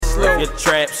slow. Your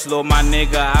trap slow, my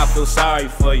nigga, I feel sorry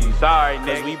for you. Sorry,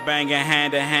 cause we banging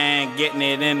hand to hand, getting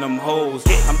it in them hoes.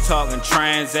 I'm talking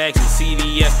transactions,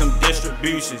 CDS, them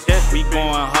distributions. We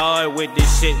going hard with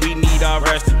this shit, we need our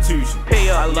restitution.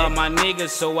 I love my niggas,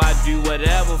 so I do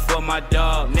whatever for my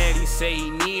dog. He say he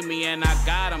need me and I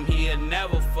got him, he'll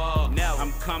never fall.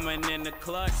 I'm coming in the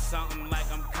clutch, something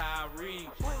like I'm Kyrie.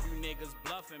 You niggas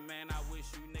bluffing, man, I wish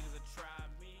you niggas would try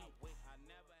me.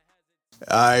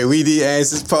 All right, We Need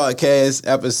Answers Podcast,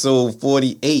 episode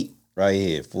 48, right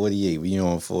here, 48. We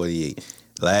on 48.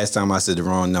 Last time I said the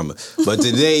wrong number, but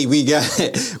today we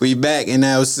back in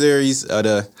our series of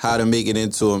the How to Make It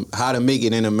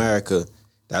in America.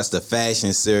 That's the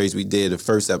fashion series. We did the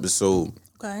first episode.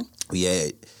 Okay. We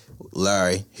had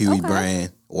Larry, Huey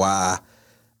Brand, Y,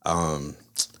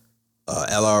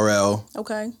 LRL.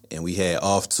 Okay. And we had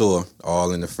Off Tour,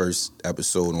 all in the first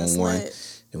episode on one.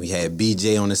 Lit. And we had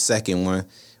BJ on the second one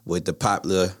with the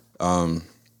popular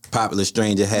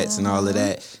Stranger hats and all of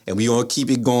that. And we gonna keep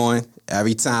it going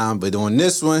every time. But on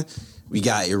this one, we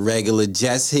got Irregular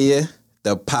Jess here,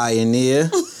 the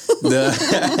pioneer.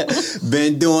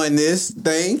 Been doing this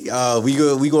thing.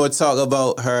 We gonna talk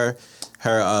about her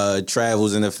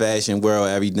travels in the fashion world,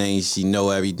 everything she know,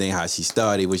 everything, how she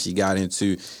started, what she got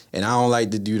into. And I don't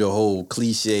like to do the whole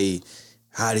cliche,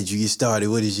 how did you get started?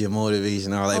 What is your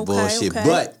motivation? All that bullshit. Okay.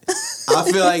 But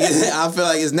I feel like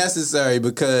it's necessary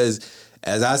because,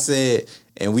 as I said,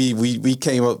 and we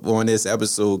came up on this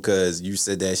episode because you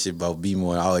said that shit about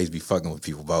B-More. I always be fucking with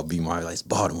people about B-More. Like, it's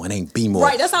Baltimore, it ain't B-More.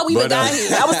 Right, that's how we got here.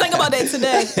 I was thinking about that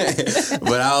today.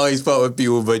 But I always fuck with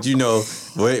people. But, you know,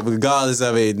 regardless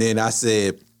of it, then I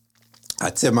said, I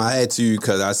tip my hat to you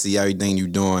because I see everything you're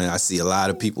doing. I see a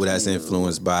lot of people that's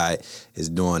influenced by it is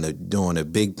doing a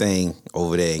big thing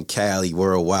over there in Cali,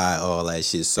 worldwide, all that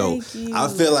shit. So I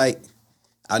feel like,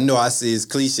 I know I say it's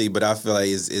cliche, but I feel like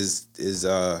it's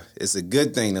a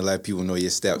good thing to let people know your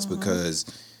steps because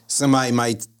somebody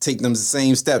might take them the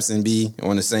same steps and be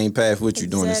on the same path with you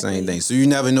doing the same thing. So you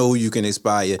never know who you can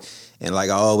inspire. And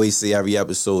like I always say every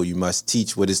episode, you must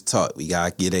teach what is taught. We got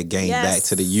to get that game back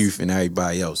to the youth and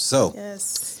everybody else. So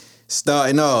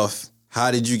starting off,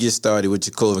 how did you get started with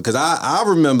your clothing? Because I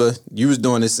remember you was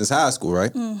doing this since high school,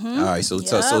 right? Mm-hmm. All right, so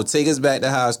take us back to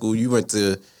high school. You went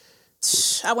to...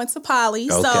 I went to Poly.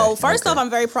 Okay, so first off,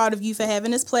 I'm very proud of you for having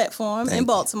this platform in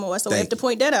Baltimore. So we have to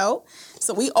point that out.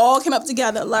 So we all came up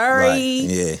together. Larry. Right.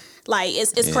 Yeah. Like,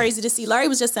 it's crazy to see. Larry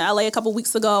was just in LA a couple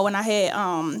weeks ago and I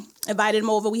had invited him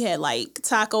over. We had like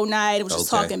taco night. It was just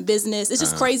talking business. It's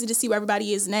just crazy to see where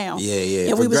everybody is now.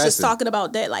 Yeah. And we was just talking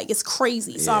about that. Like, it's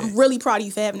crazy. So I'm really proud of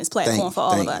you for having this platform for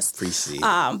all of us. Appreciate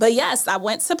it. But yes, I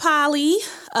went to Poly.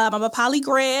 I'm a Poly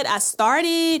grad. I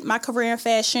started my career in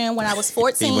fashion when I was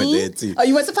 14. He went there too. Oh,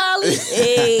 you went to Poly?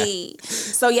 Hey.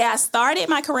 So yeah, I started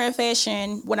my career in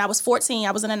fashion when I was 14.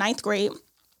 I was in the 9th grade.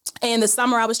 And the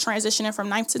summer I was transitioning from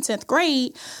 9th to 10th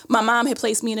grade, my mom had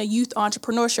placed me in a youth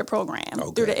entrepreneurship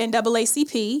program through the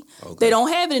NAACP. Okay. They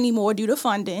don't have it anymore due to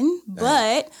funding,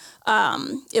 but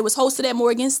it was hosted at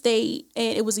Morgan State,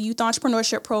 and it was a youth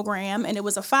entrepreneurship program, and it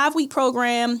was a 5-week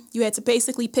program. You had to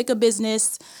basically pick a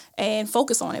business and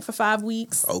focus on it for 5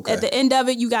 weeks. Okay. At the end of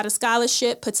it, you got a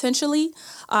scholarship potentially,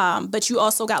 but you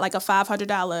also got like a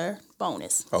 $500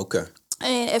 bonus. Okay.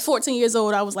 And at 14 years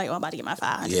old, I was like, I'm about to get my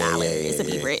 $500 to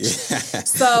be rich.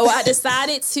 So I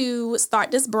decided to start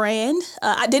this brand.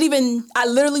 I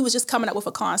literally was just coming up with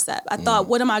a concept. I thought,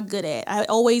 what am I good at? I had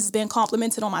always been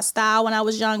complimented on my style when I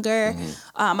was younger.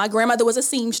 My grandmother was a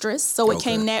seamstress, so it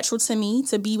came natural to me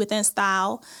to be within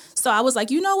style. So I was like,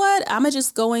 you know what? I'm going to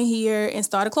just go in here and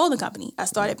start a clothing company. I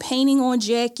started painting on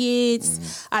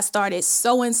jackets. I started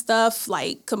sewing stuff,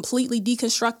 like completely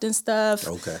deconstructing stuff.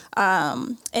 Okay.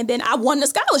 And then I won the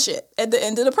scholarship at the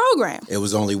end of the program. It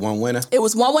was only one winner? It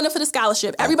was one winner for the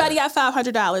scholarship. Everybody got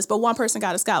 $500, but one person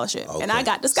got a scholarship. Okay. And I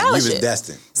got the scholarship. So you was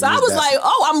destined. So I was like,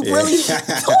 I'm really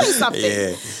doing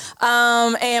something.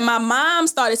 And my mom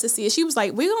started to see it. She was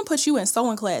like, we're going to put you in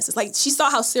sewing classes. Like, she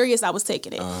saw how serious I was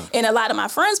taking it. And a lot of my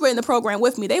friends were in the program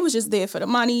with me. They was just there for the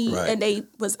money. Right. And they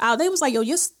was like, yo,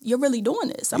 you're really doing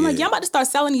this. I'm like, yeah, I'm about to start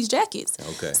selling these jackets.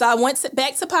 Okay. So I went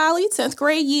back to Poly, 10th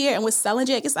grade year, and was selling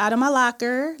jackets out of my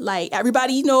locker. Like,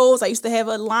 everybody knows I used to have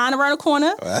a line around the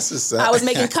corner. Oh, that's what's up. I was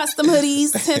making custom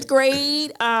hoodies, 10th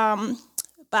grade.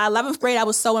 By 11th grade, I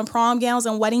was sewing prom gowns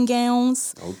and wedding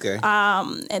gowns. Okay.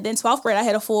 And then 12th grade, I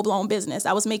had a full-blown business.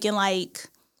 I was making like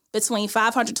between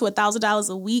 $500 to $1,000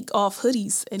 a week off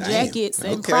hoodies and jackets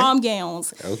and prom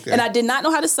gowns. Okay. And I did not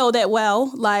know how to sew that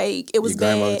well. Like, it was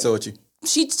bad. Your grandmother taught you?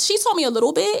 she taught me a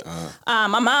little bit.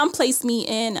 My mom placed me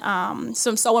in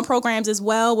some sewing programs as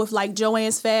well with like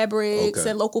Joann's Fabrics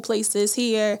and local places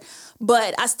here.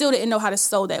 But I still didn't know how to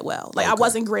sew that well. Like I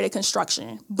wasn't great at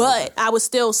construction, but I was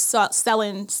still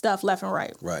selling stuff left and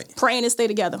right. Right. Praying to stay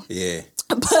together. Yeah.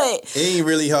 But it ain't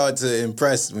really hard to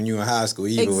impress when you're in high school,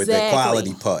 even with the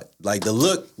quality part. Like the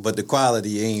look, but the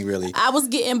quality ain't really. I was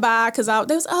getting by because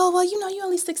they was, oh, well, you're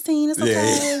only 16. It's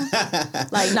okay.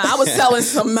 Like, no, I was selling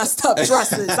some messed up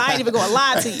dresses. I ain't even going to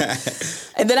lie to you.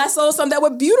 And then I sold some that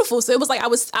were beautiful. So it was like I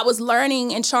was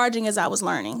learning and charging as I was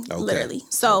learning, literally.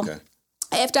 So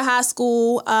after high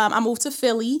school, I moved to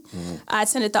Philly. I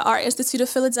attended the Art Institute of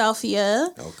Philadelphia.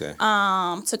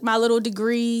 Took my little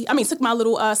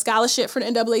scholarship for the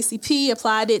NAACP,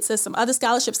 applied it to some other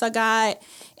scholarships I got,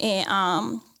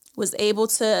 and was able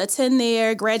to attend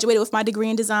there, graduated with my degree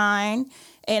in design.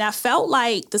 And I felt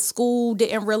like the school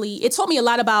it taught me a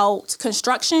lot about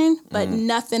construction, but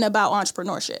nothing about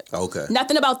entrepreneurship.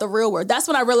 Nothing about the real world. That's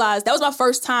when I realized that was my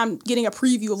first time getting a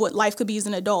preview of what life could be as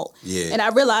an adult. And I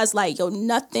realized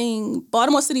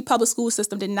Baltimore City public school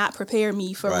system did not prepare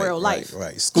me for real life.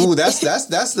 Right. School, that's the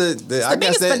I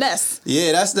guess that finesse.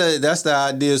 Yeah, that's the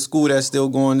idea of school that's still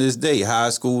going this day, high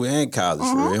school and college.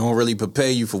 They don't really prepare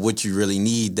you for what you really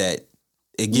need, that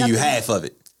it give you half of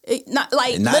it. Not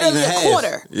literally a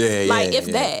quarter.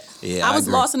 That. Yeah, I was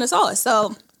lost in the sauce.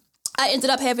 So I ended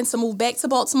up having to move back to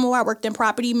Baltimore. I worked in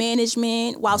property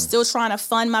management while still trying to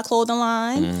fund my clothing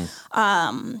line.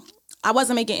 I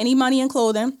wasn't making any money in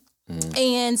clothing.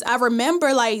 And I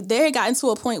remember there had gotten to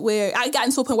a point where I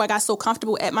got so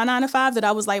comfortable at my 9-to-5 that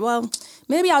I was like, well,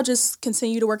 maybe I'll just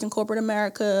continue to work in corporate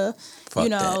America. Fuck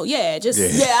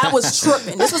that. I was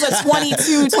tripping. This was a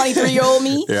 22, 23-year-old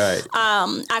me. Right.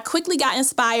 I quickly got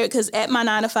inspired because at my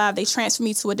 9-to-5, they transferred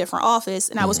me to a different office,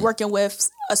 and I was working with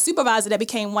a supervisor that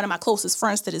became one of my closest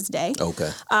friends to this day.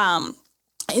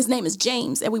 His name is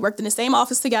James, and we worked in the same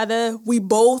office together. We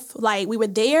both, we were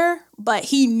there, but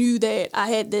he knew that I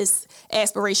had this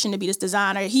aspiration to be this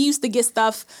designer. He used to get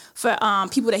stuff for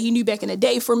people that he knew back in the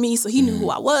day for me, so he knew who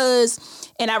I was.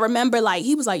 And I remember,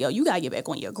 he was like, yo, you got to get back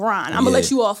on your grind. I'm going to let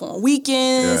you off on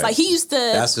weekends. He used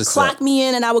to clock me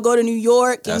in, and I would go to New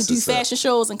York and do fashion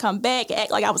shows and come back and act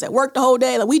like I was at work the whole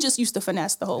day. We just used to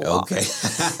finesse the whole walk.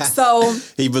 So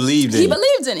he believed in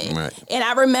it. Right. And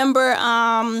I remember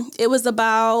it was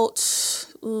about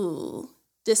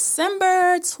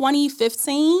December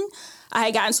 2015. I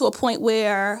had gotten to a point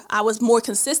where I was more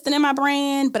consistent in my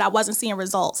brand, but I wasn't seeing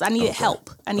results. I needed help.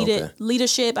 I needed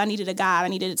leadership. I needed a guide. I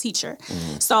needed a teacher.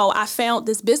 So I found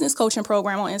this business coaching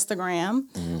program on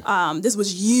Instagram. This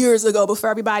was years ago, before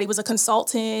everybody was a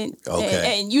consultant.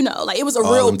 And it was a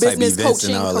real business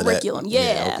coaching curriculum.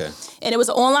 And it was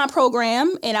an online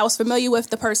program, and I was familiar with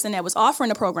the person that was offering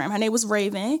the program. Her name was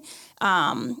Raven.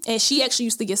 And she actually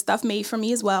used to get stuff made for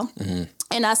me as well.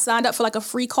 And I signed up for a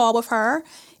free call with her.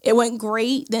 It went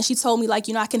great. Then she told me, I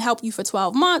can help you for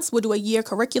 12 months. We'll do a year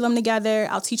curriculum together.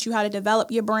 I'll teach you how to develop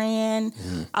your brand.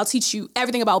 I'll teach you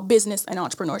everything about business and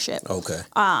entrepreneurship.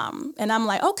 And I'm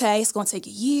like, okay, it's going to take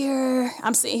a year.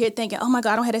 I'm sitting here thinking, oh my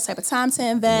God, I don't have that type of time to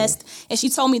invest. And she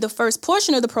told me the first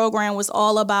portion of the program was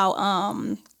all about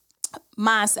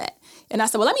mindset. And I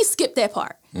said, well, let me skip that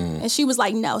part. And she was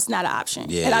like, no, it's not an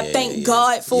option. And I thank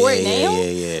God for it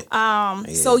now.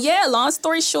 So long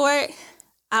story short,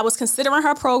 I was considering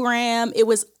her program. It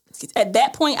was, at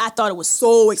that point, I thought it was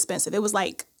so expensive. It was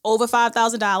over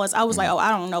 $5,000. I was like, oh, I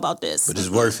don't know about this. But it's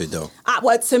worth it, though.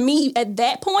 To me, at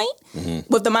that point,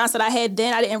 with the mindset I had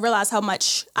then, I didn't realize how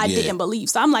much I didn't believe.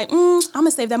 So I'm like, I'm going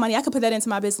to save that money. I could put that into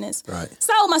my business. Right.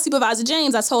 So my supervisor,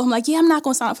 James, I told him, I'm not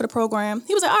going to sign up for the program.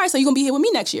 He was like, all right, so you're going to be here with me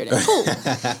next year then. Cool.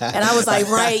 And I was like,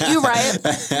 right, you right.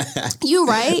 You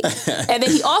right. And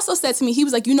then he also said to me, he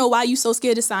was like, you know why you so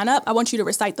scared to sign up? I want you to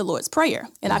recite the Lord's Prayer.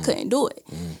 And I couldn't do it.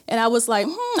 And I was like,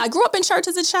 I grew up in church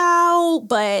as a child,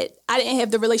 but I didn't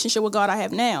have the relationship with God I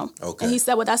have now. And he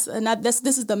said, well,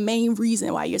 this is the main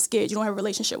reason why you're scared. You don't have a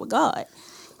relationship with God.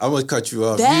 I'm going to cut you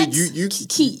off. That's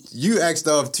key. You asked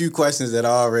off 2 questions that I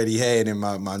already had in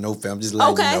my notepad. I'm just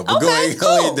letting you know. But go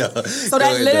ahead, though. So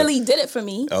that literally did it for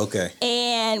me. Okay.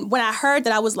 And when I heard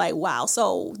that, I was like, wow.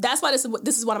 So that's why this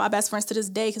is one of my best friends to this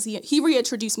day, because he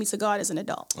reintroduced me to God as an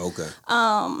adult. Okay.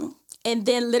 And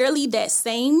then literally that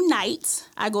same night,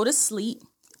 I go to sleep.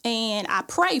 And I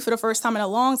pray for the first time in a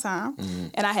long time,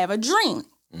 and I have a dream.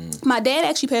 My dad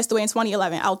actually passed away in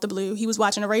 2011, out the blue. He was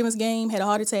watching a Ravens game, had a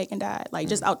heart attack, and died,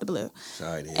 just out the blue.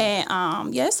 Sorry to hear.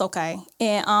 And it's okay.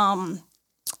 And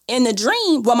in the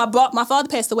dream, well, my father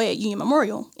passed away at Union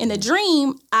Memorial. In the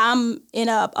dream, I'm in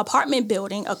an apartment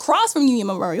building across from Union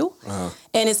Memorial,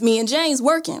 and it's me and James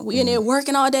working. We in there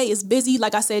working all day. It's busy.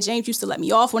 Like I said, James used to let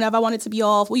me off whenever I wanted to be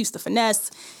off. We used to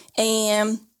finesse,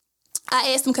 and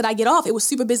I asked him, could I get off? It was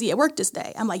super busy at work this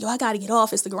day. I'm like, yo, I got to get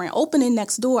off. It's the grand opening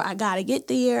next door. I got to get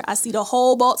there. I see the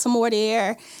whole Baltimore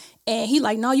there. And he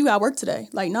like, no, you got to work today.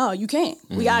 Like, no, you can't.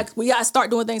 We got to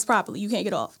start doing things properly. You can't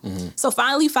get off. So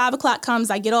finally, 5 o'clock comes.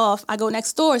 I get off. I go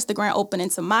next door. It's the grand opening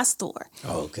to my store.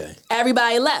 Oh, okay.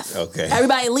 Everybody left. Okay.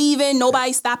 Everybody leaving.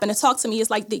 Nobody stopping to talk to me.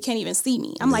 It's like they can't even see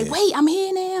me. I'm like, wait, I'm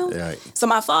here now. Right. So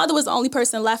my father was the only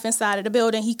person left inside of the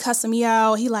building. He cussing me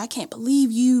out. He like, I can't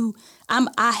believe you.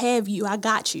 I have you. I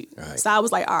got you. Right. So I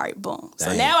was like, all right, boom. Damn.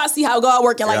 So now I see how God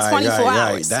working like 24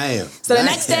 hours. Damn. So the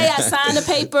next day I signed the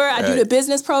paper. I do the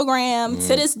business program. To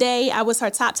this day, I was her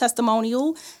top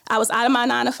testimonial. I was out of my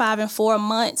 9-to-5 in 4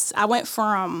 months. I went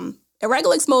from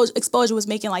irregular exposure was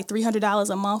making like $300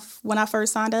 a month when I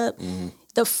first signed up.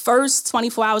 The first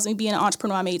 24 hours of me being an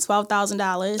entrepreneur, I made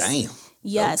 $12,000. Damn.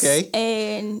 Yes. Okay.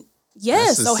 And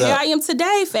so here I am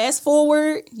today. Fast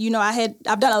forward,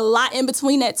 I've done a lot in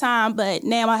between that time, but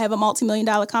now I have a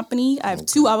multi-million-dollar company. I have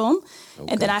 2 of them,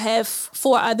 and then I have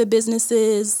 4 other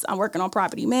businesses. I'm working on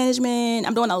property management.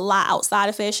 I'm doing a lot outside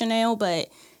of fashion now, but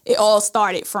it all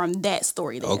started from that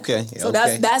story there. Okay. So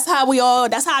that's how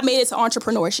I made it to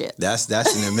entrepreneurship. That's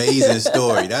an amazing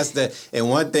story. And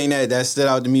one thing that stood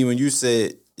out to me when you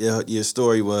said your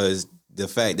story was the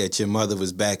fact that your mother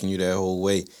was backing you that whole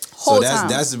way.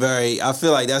 That's very, I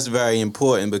feel like that's very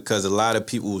important, because a lot of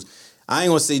people, I ain't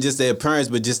gonna say just their parents,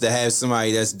 but just to have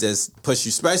somebody that's push you,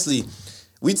 especially,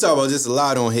 we talk about this a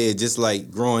lot on here, just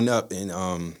like growing up, and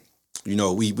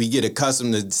we get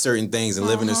accustomed to certain things and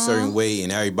living a certain way,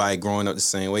 and everybody growing up the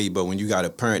same way. But when you got a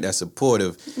parent that's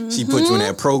supportive, she put you in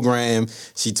that program,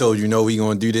 she told you, no, we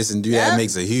gonna do this and do that, it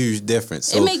makes a huge difference.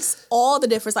 So, it makes all the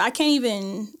difference. I can't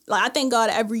even, I thank God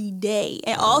every day.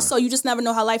 And also, you just never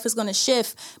know how life is gonna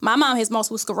shift. My mom has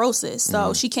multiple sclerosis,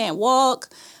 so she can't walk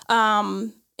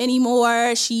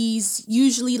anymore. She's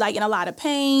usually like in a lot of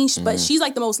pain, but she's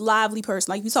like the most lively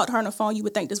person. Like, if you talk to her on the phone, you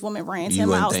would think this woman ran 10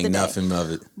 miles today. You wouldn't think nothing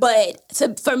of it.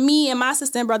 But for me and my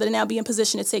sister and brother to now be in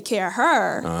position to take care of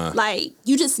her, like,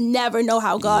 you just never know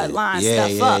how God lines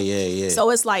stuff up. Yeah. So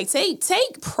it's like,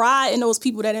 take pride in those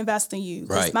people that invest in you.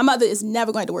 Right. My mother is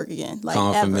never going to work again. Like,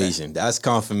 confirmation. Ever. That's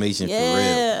confirmation for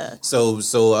real.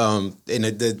 So and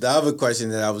the other question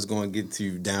that I was going to get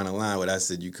to down the line, what I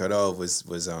said you cut off was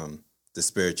the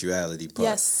spirituality part.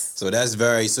 Yes. So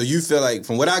so you feel like,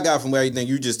 from what I got from everything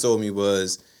you just told me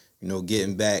was,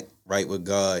 getting back right with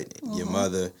God, your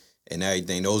mother, and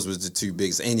everything. Those was the 2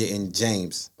 biggest, and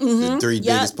James, the 3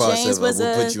 biggest parts James of it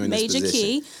will put you in this major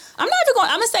position. Key. I'm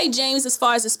gonna say James as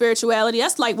far as the spirituality.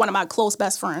 That's like one of my close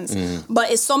best friends.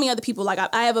 But it's so many other people. Like,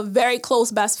 I have a very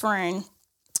close best friend,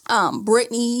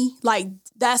 Brittany, like,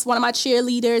 that's one of my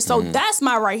cheerleaders. So that's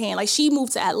my right hand. Like, she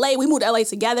moved to LA. We moved to LA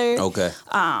together. Okay.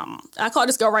 I call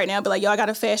this girl right now and be like, yo, I got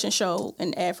a fashion show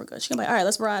in Africa. She's gonna be like, all right,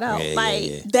 let's ride out.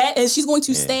 That, and she's going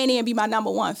to stand there and be my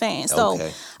number 1 fan. So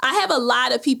I have a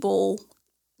lot of people,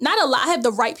 not a lot, I have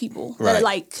the right people that are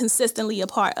like consistently a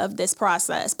part of this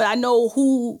process. But I know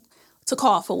who to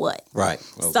call for what. Right.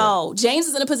 Okay. So James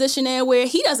is in a position there where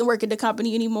he doesn't work at the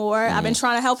company anymore. I've been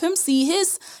trying to help him see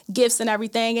his gifts and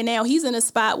everything. And now he's in a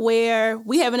spot where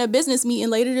we having a business meeting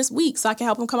later this week, so I can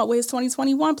help him come up with his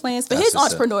 2021 plans for his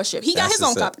entrepreneurship. He got his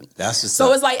own company.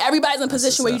 So it's like everybody's in a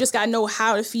position where you just got to know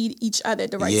how to feed each other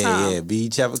at the right time. Yeah, be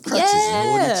each other crutches and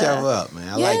hold each other up, man.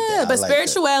 I like that. But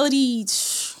spirituality,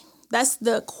 that's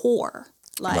the core.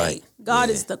 Like, God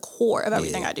is the core of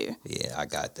everything I do. Yeah, I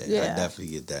got that. I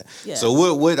definitely get that. Yeah. So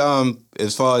what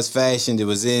as far as fashion,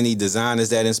 was there any designers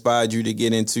that inspired you to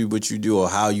get into what you do, or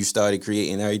how you started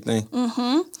creating everything?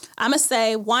 I'm going to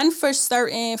say one for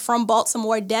certain from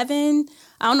Baltimore, Devin.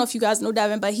 I don't know if you guys know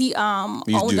Devin, but he owned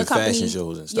the company. Fashion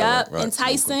shows and stuff. Yep, and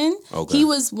Tyson. Okay. He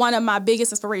was one of my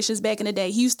biggest inspirations back in the day.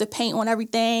 He used to paint on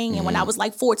everything, and when I was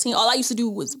like 14, all I used to do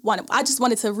was I just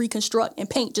wanted to reconstruct and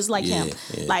paint just like him.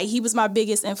 Yeah. Like, he was my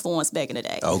biggest influence back in the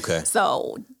day. Okay.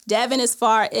 So Devin, as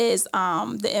far as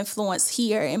the influence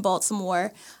here in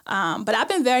Baltimore, but I've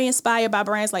been very inspired by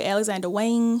brands like Alexander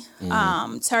Wang,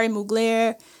 Terry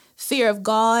Mugler, Fear of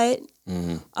God.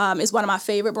 Is one of my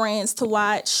favorite brands to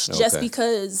watch, just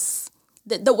because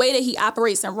the way that he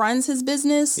operates and runs his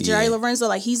business. Jerry Lorenzo,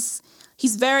 like, he's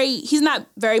not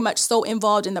very much so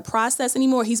involved in the process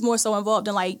anymore. He's more so involved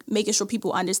in like making sure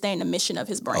people understand the mission of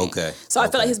his brand. So I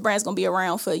feel like his brand's gonna be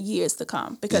around for years to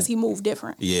come because he moved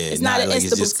different. Yeah, it's not like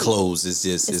it's just clothes.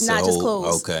 It's not just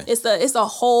clothes. It's a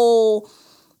whole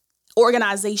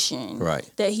organization Right.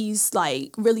 that he's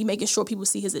like really making sure people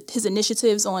see his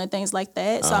initiatives on and things like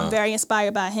that. So I'm very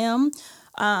inspired by him.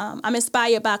 I'm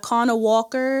inspired by Connor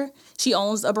Walker. She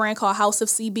owns a brand called House of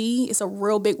CB. It's a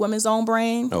real big women's owned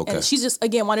brand. Okay. And she's just,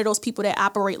 again, one of those people that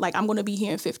operate like, I'm going to be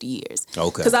here in 50 years.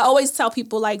 Okay. Because I always tell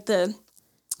people like the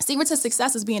secret to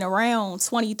success is being around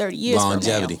 20, 30 years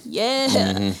Longevity. from now.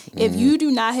 Yeah. If you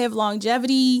do not have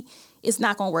longevity, it's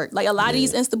not going to work. Like a lot of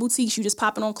these Insta boutiques, you just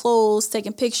popping on clothes,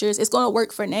 taking pictures. It's going to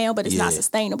work for now, but it's not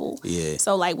sustainable. Yeah.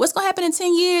 So like what's going to happen in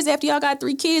 10 years after y'all got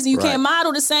 3 kids and you can't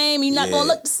model the same, you're not going to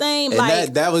look the same. And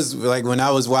like that was like when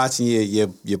I was watching your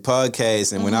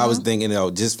podcast and when I was thinking,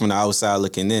 just from the outside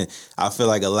looking in, I feel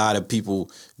like a lot of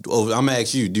people, I'm going to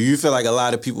ask you, do you feel like a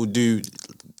lot of people do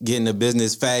get in a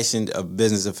business of fashion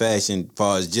as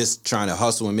far as just trying to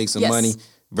hustle and make some money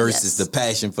versus the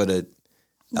passion for the...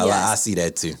 I see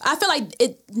that too. I feel like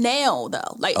it now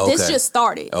though. Like this just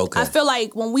started. Okay. I feel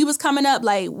like when we was coming up,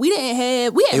 like we had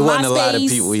it wasn't MySpace, a lot of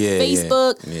people,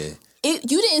 Facebook. Yeah.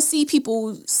 You didn't see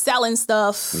people selling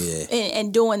stuff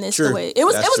and doing this the way it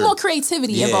was. That's It was true. more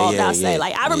creativity involved. I'll say.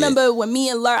 Like I remember when me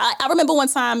and Larry. I remember one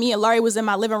time me and Larry was in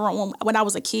my living room when I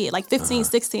was a kid, like 15,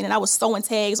 16, and I was sewing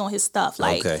tags on his stuff.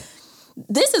 Like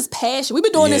this is passion. We've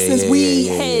been doing this since we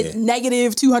had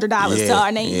negative $200 to our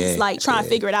names, like trying to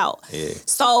figure it out.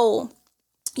 So,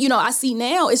 you know, I see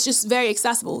now it's just very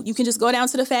accessible. You can just go down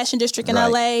to the fashion district in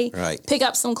LA, pick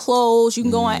up some clothes. You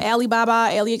can go on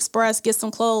Alibaba, AliExpress, get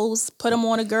some clothes, put them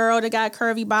on a girl that got a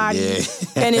curvy body,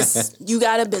 and you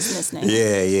got a business now.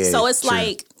 So it's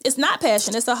like, it's not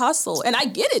passion, it's a hustle. And I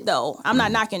get it though. I'm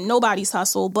not knocking nobody's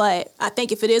hustle, but I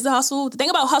think if it is a hustle, the thing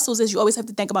about hustles is you always have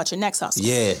to think about your next hustle. I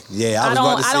was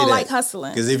about to say I don't that. like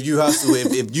hustling. Because if you hustle,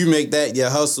 if you make that your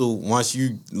hustle, once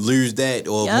you lose that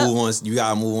or move on, you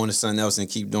gotta move on to something else and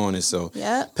keep doing it. So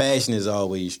passion is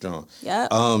always strong.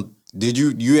 Did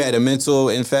you had a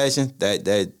mentor in fashion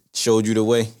that showed you the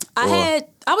way?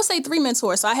 I would say 3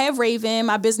 mentors. So I have Raven,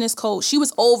 my business coach. She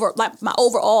was my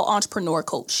overall entrepreneur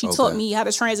coach. She taught me how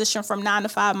to transition from 9 to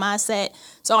 5 mindset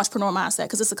to entrepreneur mindset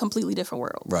because it's a completely different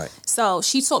world. Right. So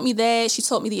she taught me that. She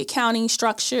taught me the accounting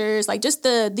structures, like just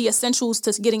the essentials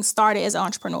to getting started as an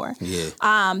entrepreneur.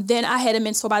 Then I had a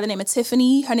mentor by the name of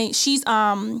Tiffany. She's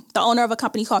the owner of a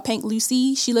company called Pink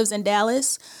Lucy. She lives in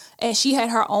Dallas. And she had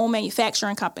her own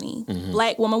manufacturing company,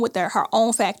 Black woman with her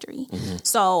own factory.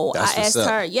 So I asked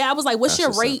her, I was like, what's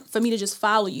your rate for me to just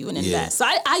follow you and invest? So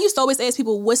I used to always ask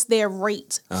people, what's their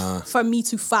rate for me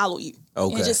to follow you?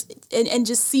 And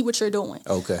just see what you're doing.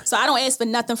 So I don't ask for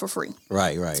nothing for free.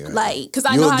 Right. Like, because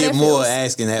I know how that feels. You'll get more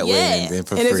asking that way than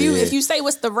for free. And if you say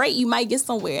what's the rate, you might get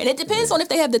somewhere. And it depends on if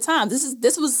they have the time.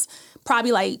 This was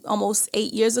probably like almost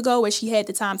 8 years ago where she had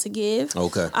the time to give.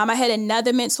 I had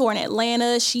another mentor in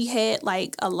Atlanta. She had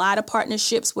like a lot of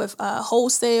partnerships with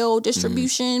wholesale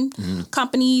distribution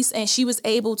companies, and she was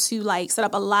able to like set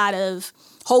up a lot of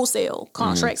wholesale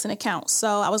contracts and accounts. So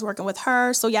I was working with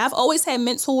her. So yeah, I've always had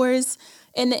mentors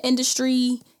in the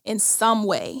industry in some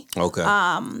way.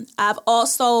 I've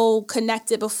also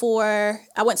connected before.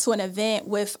 I went to an event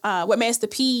with Master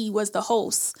P was the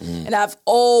host. And I've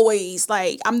always,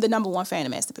 I'm the #1 fan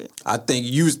of Master P. I think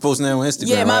you was posting that on Instagram.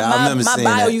 Yeah, my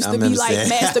bio used to be like saying.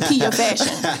 Master P of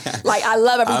fashion. Like, I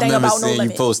love everything about No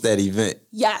Limit. You post that event.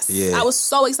 Yes. I was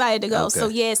so excited to go.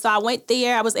 So I went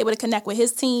there. I was able to connect with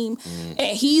his team.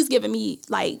 And he's giving me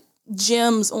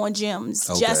gems on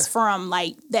gems just from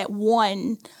that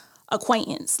one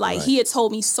acquaintance. He had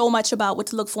told me so much about what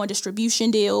to look for in distribution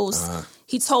deals.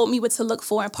 He told me what to look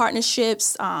for in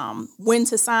partnerships, when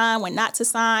to sign, when not to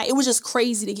sign. It was just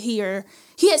crazy to hear.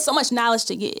 He had so much knowledge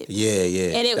to give.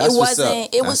 And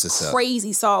it was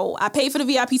crazy. So I paid for the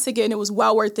VIP ticket and it was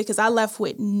well worth it because I left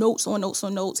with notes on notes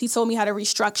on notes. He told me how to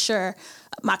restructure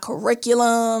my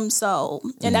curriculum. So,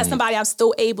 and that's somebody I'm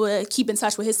still able to keep in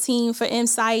touch with his team for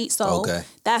insight. So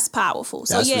that's powerful.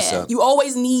 So you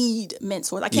always need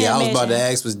mentors. I can't imagine. I was about to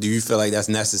ask, do you feel like that's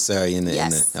necessary in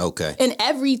the in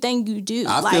everything you do?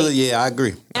 I feel it. I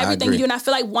agree. Everything you do. And I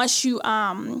feel like once you,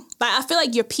 I feel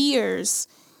like your peers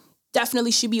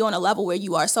definitely should be on a level where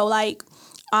you are. So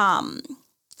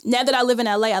now that I live in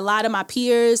LA, a lot of my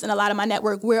peers and a lot of my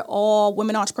network, we're all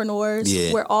women entrepreneurs.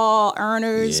 We're all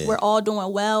earners. We're all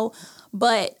doing well.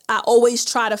 But I always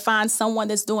try to find someone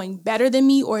that's doing better than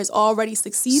me or has already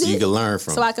succeeded. So you can learn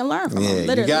from. So I can learn from them,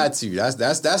 literally. You got to.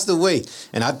 That's the way.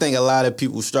 And I think a lot of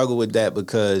people struggle with that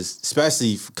because,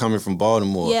 especially coming from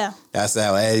Baltimore, that's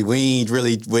how we ain't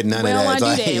really with none of that. We don't want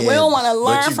to do that. We don't want to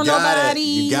learn from nobody.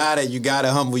 You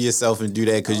gotta humble yourself and do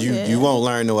that because you won't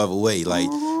learn no other way.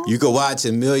 You could watch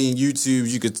a million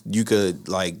YouTubes. You could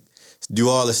do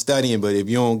all the studying, but if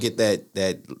you don't get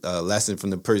that lesson from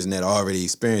the person that already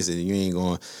experienced it, you ain't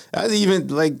going. That's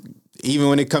even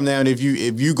when it come down, if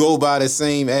you go by the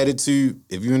same attitude,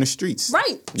 if you're in the streets,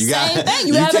 right? You same thing.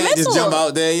 You can't just jump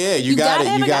out there. Yeah, you got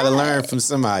to guide. learn from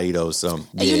somebody though. So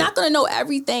and you're not gonna know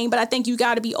everything, but I think you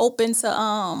got to be open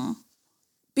to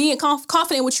being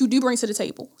confident in what you do bring to the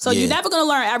table. So you're never gonna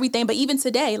learn everything, but even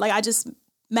today, like I just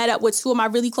met up with 2 of my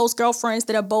really close girlfriends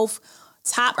that are both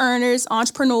top earners,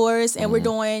 entrepreneurs, and we're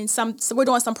doing some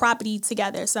property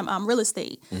together, some real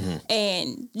estate.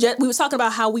 And we were talking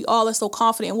about how we all are so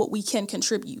confident in what we can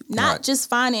contribute, not just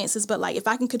finances, but like if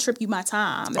I can contribute my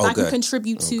time, if I can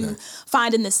contribute to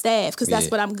finding the staff, because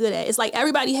that's what I'm good at. It's like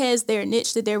everybody has their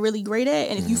niche that they're really great at,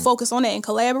 and if you focus on it and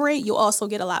collaborate, you'll also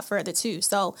get a lot further too.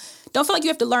 So don't feel like you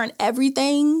have to learn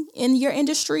everything in your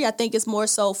industry. I think it's more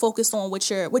so focused on what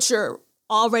you're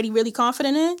already really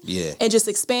confident in, and just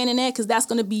expanding that, because that's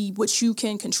going to be what you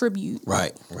can contribute.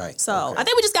 Right. So I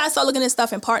think we just got to start looking at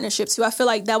stuff in partnership too. I feel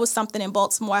like that was something in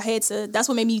Baltimore that's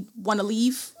what made me want to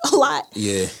leave a lot.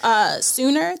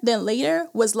 Sooner than later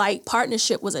was like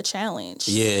partnership was a challenge.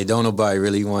 Don't nobody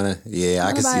really want to.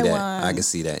 I can see that.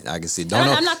 I can see that.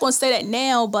 I'm not going to say that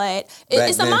now, but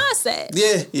it's a mindset.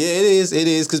 It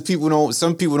is because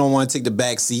some people don't want to take the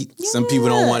back seat. Some people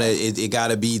don't want to. It got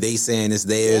to be they saying it's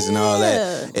theirs and all that.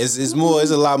 It's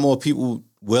a lot more people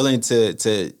willing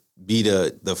to be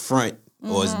the front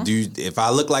or do. If I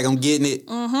look like I'm getting it,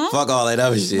 fuck all that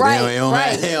other shit. It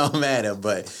don't matter.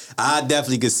 But I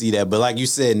definitely could see that. But like you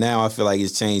said, now I feel like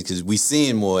it's changed because we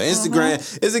seeing more.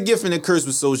 Instagram is a gift and a curse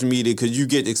with social media because you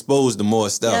get exposed to more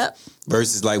stuff.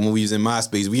 Versus like when we was in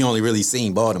MySpace, we only really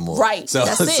seen Baltimore. Right.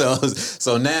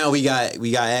 So now we got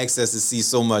access to see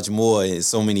so much more in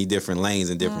so many different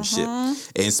lanes and different shit.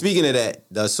 And speaking of that,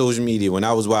 the social media, when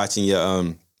I was watching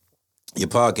your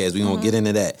podcast, we gonna get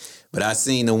into that. But I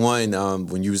seen the one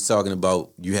when you was talking about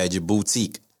you had your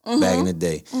boutique back in the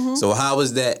day. So how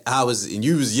was that? And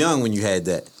you was young when you had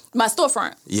that. My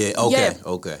storefront.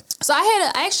 Okay. So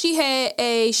I actually had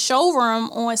a showroom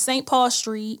on St. Paul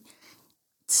Street.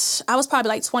 I was probably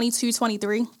like 22,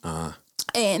 23.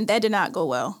 And that did not go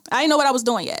well. I didn't know what I was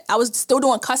doing yet. I was still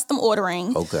doing custom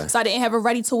ordering. Okay. So I didn't have a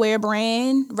ready-to-wear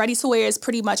brand. Ready-to-wear is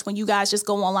pretty much when you guys just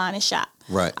go online and shop.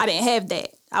 Right. I didn't have that.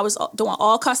 I was doing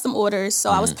all custom orders. So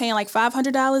I was paying like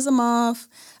 $500 a month.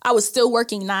 I was still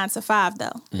working 9 to 5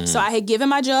 though. So I had given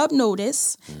my job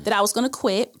notice that I was going to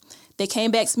quit. They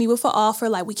came back to me with an offer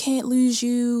like, we can't lose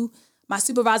you. My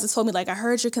supervisor told me, like, I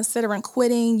heard you're considering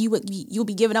quitting. You'll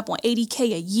be giving up on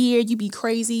 $80K a year. You'd be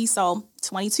crazy. So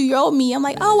 22-year-old me, I'm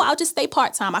like, I'll just stay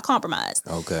part-time. I compromised.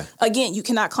 Okay. Again, you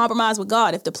cannot compromise with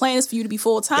God. If the plan is for you to be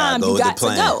full-time, you got to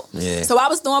go. Yeah. So I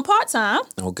was doing part-time.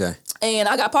 Okay. And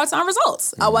I got part-time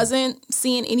results. I wasn't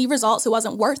seeing any results. It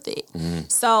wasn't worth it.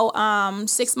 So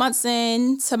 6 months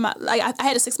into I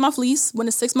had a 6-month lease. When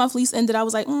the 6-month lease ended, I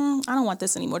was like, I don't want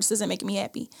this anymore. This isn't making me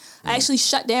happy. I actually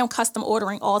shut down custom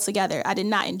ordering altogether. I did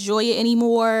not enjoy it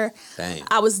anymore. Dang.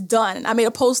 I was done. I made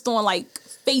a post on like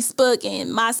Facebook and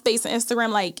MySpace and Instagram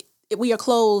like, we are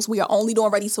closed. We are only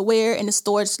doing ready to wear, and the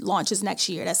store launches next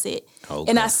year. That's it. Okay.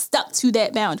 And I stuck to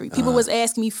that boundary. People was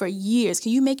asking me for years,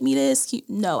 can you make me this?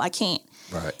 No, I can't.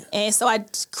 Right. And so I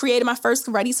created my first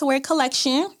ready to wear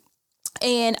collection.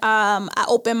 And I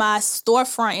opened my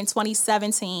storefront in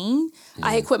 2017.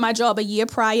 I had quit my job a year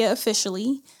prior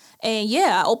officially. And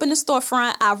I opened the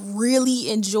storefront. I really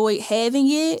enjoyed having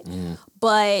it,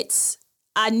 but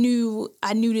I knew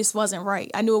this wasn't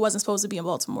right. I knew it wasn't supposed to be in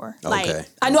Baltimore. Like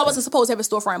I knew I wasn't supposed to have a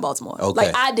storefront in Baltimore. Okay.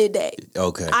 Like I did that.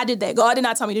 Okay. I did that. God did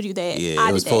not tell me to do that. Yeah,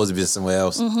 it was supposed to be somewhere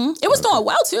else. It was doing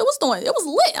well too. It was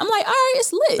lit. I'm like, all right,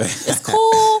 it's lit. It's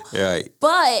cool. Right.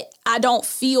 But I don't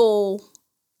feel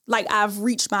like I've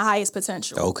reached my highest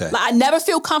potential. Okay. Like I never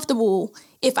feel comfortable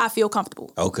if I feel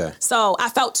comfortable. Okay. So I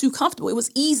felt too comfortable. It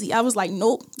was easy. I was like,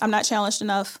 nope, I'm not challenged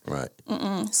enough. Right.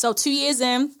 So 2 years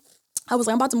in, I was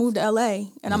like, I'm about to move to LA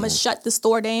and I'm going to shut the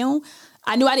store down.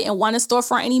 I knew I didn't want a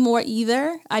storefront anymore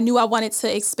either. I knew I wanted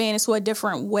to expand into a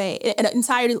different way, an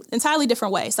entirely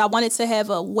different way. So I wanted to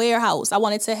have a warehouse. I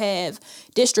wanted to have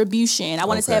distribution. I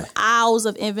wanted to have aisles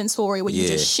of inventory where you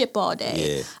just ship all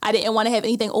day. Yeah. I didn't want to have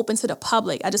anything open to the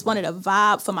public. I just wanted a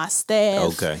vibe for my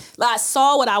staff. Okay. Like I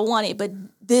saw what I wanted, but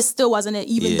this still wasn't it,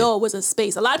 even though it was a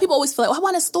space. A lot of people always feel like, I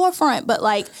want a storefront, but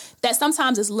like that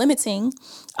sometimes is limiting.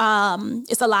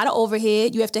 It's a lot of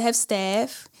overhead. You have to have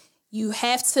staff. You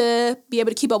have to be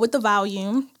able to keep up with the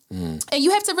volume. And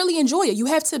you have to really enjoy it. You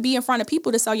have to be in front of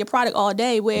people to sell your product all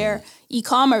day, where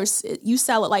e-commerce, you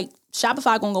sell it like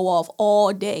Shopify gonna go off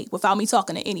all day without me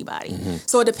talking to anybody.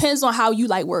 So it depends on how you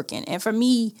like working. And for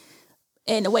me,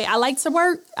 And the way I like to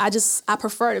work, I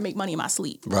prefer to make money in my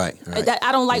sleep. Right.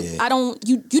 I don't like. Yeah. I don't.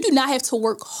 You do not have to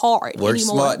work hard Work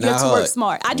anymore. smart, you have not to hard. work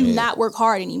smart. I do not work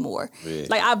hard anymore. Yeah.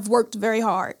 Like I've worked very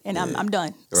hard, and I'm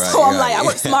done. Right, So I'm right. like, I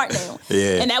work smart now.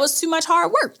 Yeah. And that was too much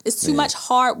hard work. It's too much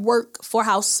hard work for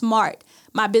how smart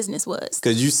my business was.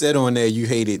 Because you said on there you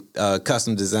hated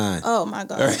custom design. Oh my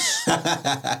gosh.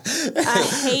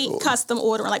 I hate custom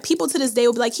ordering. Like people to this day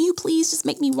will be like, can you please just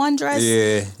make me one dress?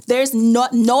 Yeah. There's no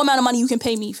amount of money you can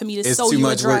pay me for me to It's sew too you a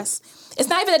much work. dress. It's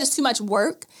not even that it's too much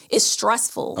work. It's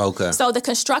stressful. Okay. So the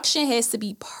construction has to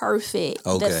be perfect.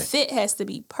 Okay. The fit has to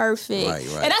be perfect. Right.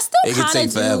 And I still It could kind take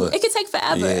of do. forever. It could take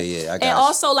forever. Yeah, I got And you.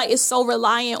 also, like, it's so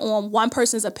reliant on one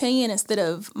person's opinion instead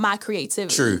of my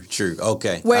creativity. True.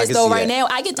 Okay. Whereas I can though see right that. now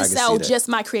I get to I can sell see that. just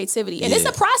my creativity. And it's Yeah.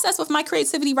 a process with my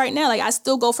creativity right now. Like I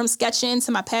still go from sketching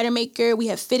to my pattern maker. We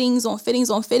have fittings on fittings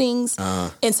on fittings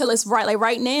until it's right. Like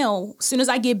right now, as soon as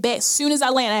I get back, as soon as I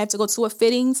land, I have to go to a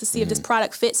fitting to see if this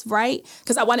product fits right.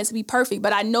 Because I want it to be perfect.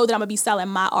 But I know that I'm gonna be selling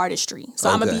my artistry. So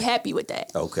I'm gonna Okay. be happy with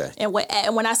that. Okay. And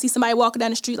when I see somebody walking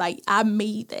down the street, like I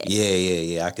made that.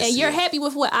 Yeah. I can And see you're it. happy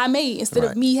with what I made instead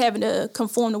Right. of me having to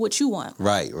conform to what you want.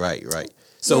 Right.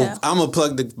 So Yeah. I'm gonna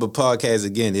plug the podcast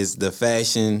again. It's the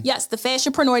Fashion, Yes, the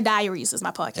Fashionpreneur Diaries is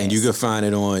my podcast. and you can find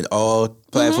it on all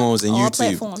platforms and all YouTube.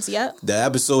 platforms, yep. The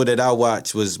episode that I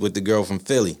watched was with the girl from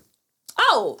Philly.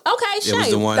 Oh, okay, It was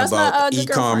the one That's about my, good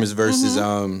e-commerce girlfriend.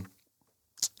 versus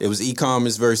It was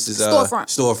e-commerce versus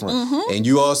Storefront. And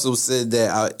you also said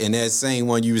that in that same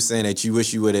one, you were saying that you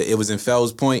wish you would have. It was in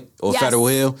Fells Point or Yes, Federal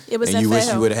Hill, it was and in you wish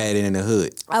Federal. you would have had it in the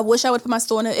hood. I wish I would put my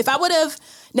store in it. If I would have,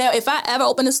 now, if I ever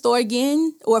open a store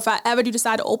again, or if I ever do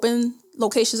decide to open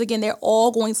locations again, they're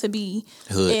all going to be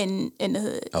Hood. in the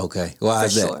hood. Okay, why For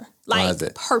is that? sure. Why Like is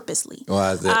that? purposely.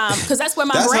 Why is that? Because that's where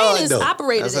my That's brain hard, is though.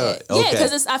 operated That's at. hard. Yeah, Okay.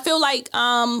 because I feel like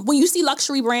when you see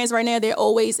luxury brands right now, they're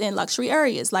always in luxury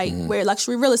areas, like Mm-hmm. where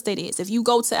luxury real estate is. If you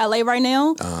go to LA right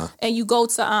now, Uh-huh. and you go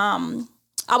to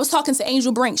I was talking to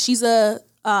Angel Brink. She's a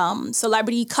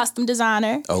celebrity custom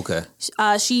designer. Okay.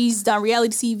 She's done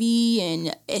reality TV,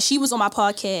 and she was on my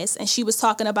podcast, and she was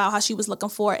talking about how she was looking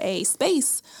for a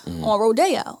space on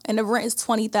Rodeo, and the rent is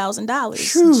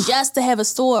 $20,000 just to have a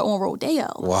store on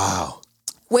Rodeo. Wow.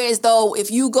 Whereas though,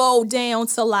 if you go down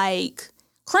to like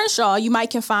Crenshaw, you might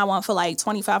can find one for like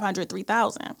 $2,500,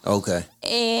 $3,000, Okay.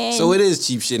 and So it is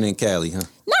cheap shit in Cali, huh?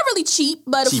 not really cheap,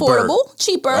 but Cheaper. affordable,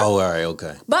 cheaper. Oh, all right.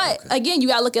 Okay. But again, you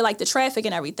gotta look at like the traffic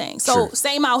and everything. So True.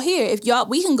 same out here. If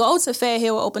we can go to Fair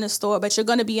Hill or open a store, but you're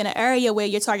gonna be in an area where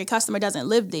your target customer doesn't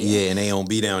live there. Yeah, and they don't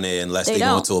be down there unless They they go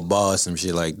don't. to a bar or some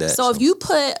shit like that. So if you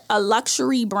put a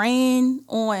luxury brand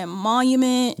on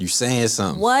Monument, you saying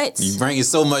something. What? You bringing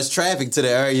so much traffic to the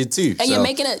area too. and so.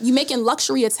 you're making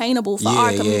luxury attainable for Yeah,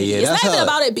 our yeah, community. yeah, It's not that's even hard.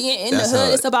 about it being in That's the hood.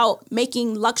 hard. It's about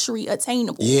making luxury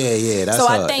attainable. Yeah, that's So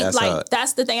hard. I think that's like hard.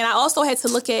 that's the thing. And I also had to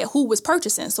look at who was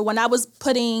purchasing. So when I was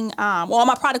putting all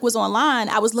my product was online,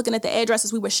 I was looking at the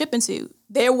addresses we were shipping to.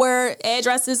 There were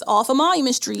addresses off of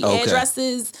Monument Street, Okay.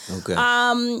 addresses Okay.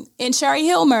 in Cherry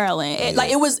Hill, Maryland. Yeah.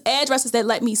 Like it was addresses that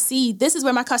let me see this is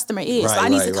where my customer is. So Right, I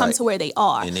need right, to come right. to where they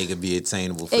are. And they could be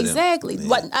attainable for Exactly. them.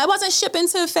 What I wasn't shipping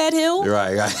to Fat Hill.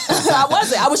 Right. I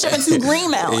wasn't. I was shipping to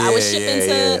Greenmount. I was Yeah, shipping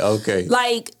yeah, to yeah. Okay.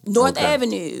 like North Okay.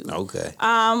 Avenue. Okay.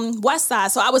 West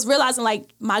Side. So I was realizing like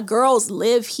my girls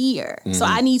live here. So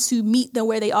Mm-hmm. I need to meet them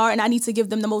where they are, and I need to give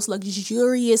them the most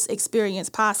luxurious experience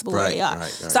possible where Right, they are.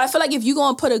 right. So I feel like if you're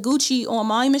going to put a Gucci on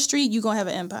Monument Street, you're going to have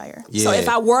an empire. So Yeah. if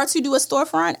I were to do a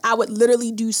storefront, I would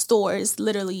literally do stores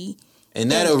literally. And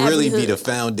that'll in really every be the hood.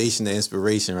 foundation of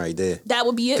inspiration right there. That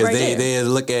would be it Because right there. they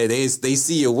look at it, they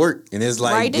see your work, and it's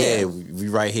like, Right there. yeah, we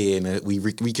right here, and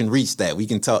we can reach that. We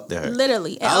can talk to her.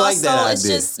 Literally. And I like also, that it's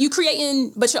idea. just you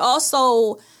creating, but you're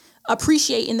also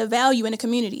appreciating the value in the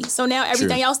community. So now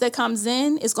everything True. else that comes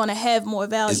in is going to have more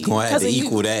value. It's going to have to 'Cause of you.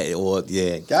 equal that, or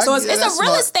yeah. So it's That's a real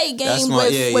smart. estate That's game smart.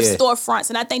 with Yeah. storefronts.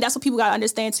 And I think that's what people got to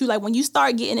understand too. Like when you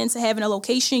start getting into having a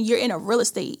location, you're in a real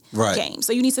estate Right. game.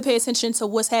 So you need to pay attention to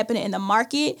what's happening in the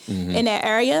market Mm-hmm. in that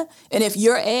area. And if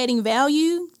you're adding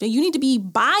value, then you need to be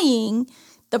buying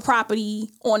the property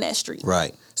on that street.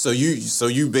 Right. So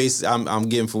you basically, I'm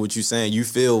getting from what you're saying. You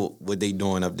feel what they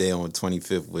doing up there on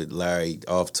 25th with Larry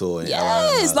off tour. And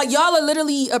Yes, like y'all are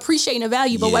literally appreciating the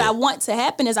value. But what Yeah. I want to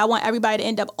happen is I want everybody to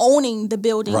end up owning the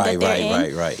building Right, that they're right,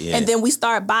 in. right, yeah. And then we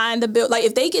start buying the build. Like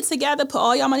if they get together, put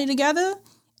all y'all money together,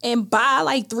 and buy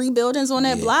like 3 buildings on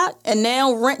that Yeah. block, and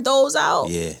now rent those out.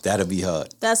 Yeah, that'll be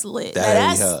hard. That's lit. That'd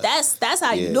Now be hard. that's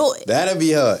how Yeah. you do it. That'll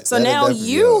be hard. So That'll now definitely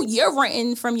be hard. you're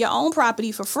renting from your own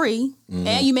property for free,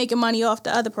 and you making money off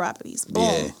the other properties. Boom.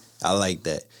 Yeah, I like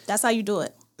that. That's how you do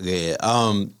it. Yeah.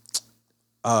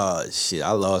 Shit,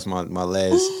 I lost my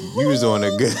last. You was on a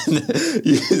good.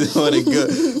 You was on a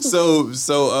good.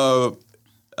 So,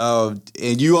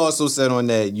 and you also said on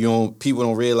that people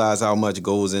don't realize how much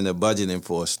goes into budgeting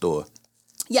for a store.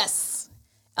 Yes,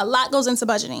 a lot goes into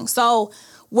budgeting. So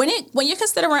when you're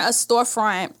considering a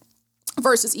storefront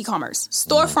versus e-commerce,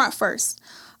 storefront first.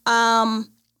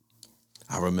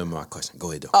 I remember my question.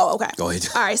 Go ahead, though. Oh, okay. Go ahead.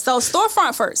 All right. So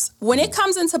storefront first. When it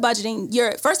comes into budgeting,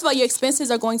 first of all, your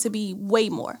expenses are going to be way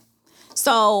more.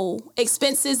 So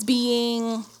expenses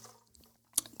being,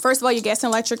 first of all, your gas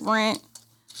and electric, rent,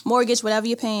 mortgage, whatever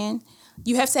you're paying.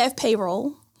 You have to have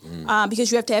payroll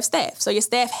because you have to have staff. So your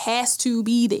staff has to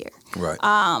be there. Right.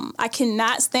 I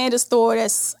cannot stand a store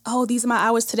that's, these are my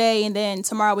hours today, and then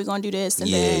tomorrow we're going to do this. And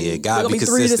then gotta be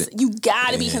consistent. You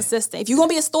got to be consistent. If you're going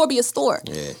to be a store, be a store.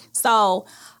 Yeah. So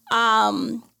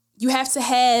you have to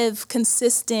have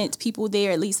consistent people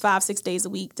there at least 5-6 days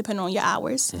a week, depending on your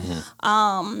hours.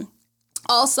 Mm-hmm.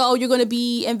 Also, you're going to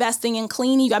be investing in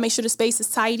cleaning. You got to make sure the space is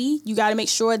tidy. You got to make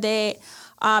sure that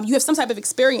you have some type of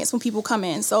experience when people come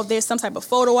in. So if there's some type of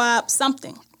photo op,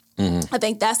 something. Mm-hmm. I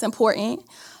think that's important.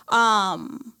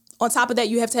 On top of that,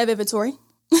 you have to have inventory.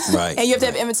 Right. And you have to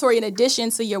have inventory in addition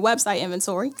to your website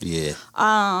inventory. Yeah.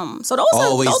 So those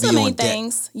are the main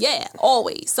things. Yeah,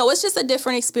 always. So it's just a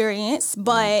different experience.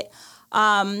 But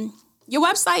your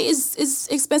website is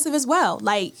expensive as well.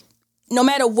 Like, no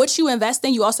matter what you invest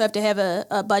in, you also have to have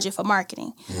a budget for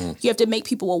marketing. Mm-hmm. You have to make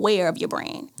people aware of your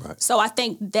brand. Right. So I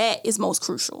think that is most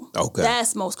crucial. Okay.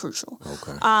 That's most crucial.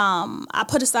 Okay. I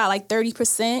put aside like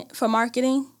 30% for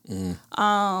marketing.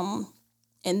 Mm-hmm.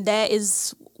 And that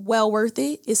is well worth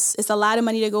it. It's a lot of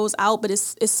money that goes out, but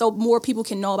it's so more people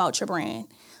can know about your brand.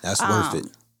 That's worth it.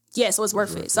 Yeah, so it's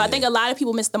worth it. So I think a lot of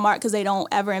people miss the mark because they don't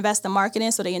ever invest in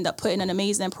marketing, so they end up putting an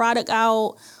amazing product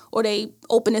out, or they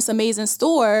open this amazing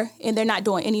store and they're not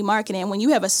doing any marketing. When you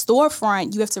have a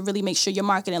storefront, you have to really make sure you're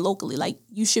marketing locally. Like,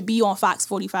 you should be on Fox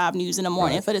 45 News in the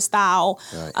morning for the Style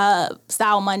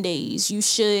Mondays. You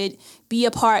should be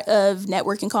a part of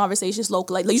networking conversations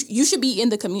locally. Like, you should be in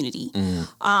the community.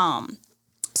 Mm.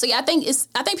 So yeah, I think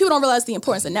people don't realize the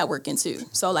importance of networking too.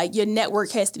 So like, your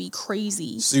network has to be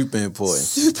crazy. Super important.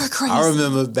 Super crazy. I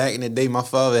remember back in the day, my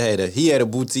father had a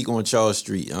boutique on Charles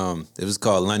Street. It was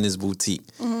called London's Boutique.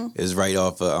 Mm-hmm. It was right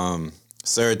off of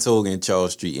Saratoga and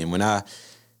Charles Street. And when I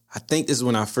think this is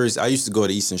when I used to go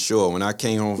to Eastern Shore. When I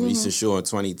came home from Eastern Shore in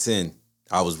 2010,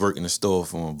 I was working the store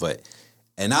for him.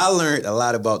 And I learned a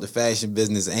lot about the fashion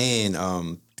business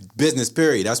and business,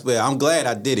 period. That's where I'm glad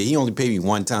I did it. He only paid me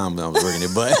one time when I was working it,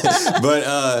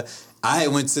 but I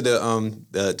went to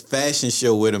the fashion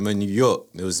show with him in New York.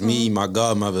 It was me, my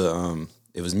godmother.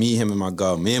 It was me, him, and my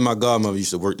godmother. Me and my godmother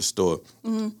used to work the store,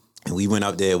 and we went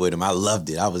up there with him. I loved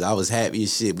it. I was happy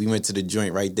as shit. We went to the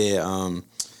joint right there.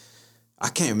 I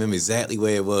can't remember exactly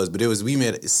where it was, but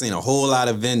seen a whole lot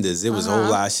of vendors. It was a whole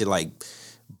lot of shit like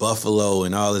Buffalo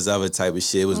and all this other type of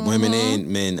shit. It was women and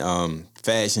men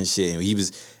fashion shit.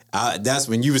 And that's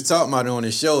when you was talking about it on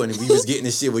the show, and we was getting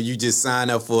the shit where you just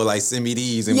sign up for like send me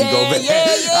these and we go back. Yeah.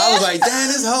 I was like, damn,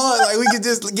 it's hard. Like, we could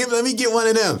just let me get one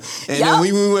of them. And then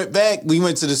when we went back, we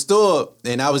went to the store,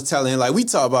 and I was telling him, like, we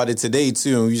talked about it today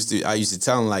too. And I used to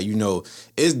tell him, like,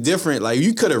 it's different. Like,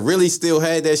 you could have really still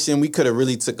had that shit and we could have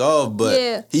really took off,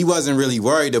 but he wasn't really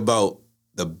worried about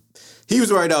he was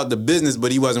worried about the business,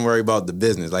 but he wasn't worried about the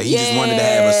business. Like, he just wanted to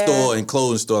have a store and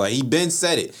clothing store. Like, he been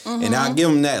said it. Mm-hmm. And I'll give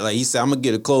him that. Like, he said, I'm going to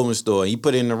get a clothing store. And he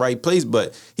put it in the right place,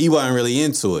 but he wasn't really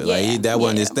into it. Like, that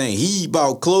wasn't his thing. He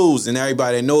bought clothes, and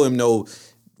everybody that know him know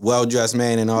well-dressed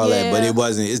man and all that, but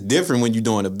it's different when you're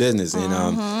doing a business. And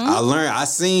I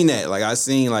seen that. Like, I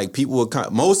seen, like, people would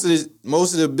come, most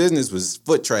of the business was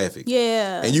foot traffic.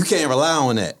 Yeah. And you can't rely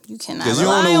on that. You cannot because you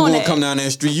don't know who's going to come down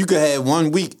that street. You could have 1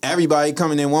 week, everybody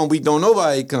coming in 1 week, don't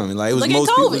nobody coming. Like, it was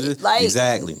most people.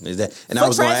 Exactly. And I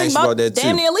was going to ask you about that too.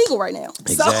 Damn near illegal right now.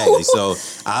 Exactly. So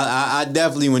I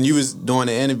definitely, when you was doing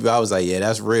the interview, I was like, yeah,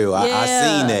 that's real. I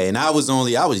seen that. And I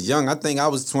was young. I think I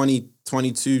was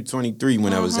 22, 23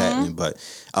 when that was happening. But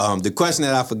the question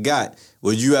that I forgot,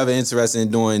 were you ever interested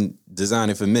in doing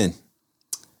designing for men?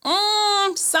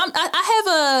 I have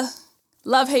a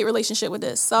love-hate relationship with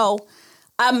this. So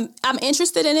I'm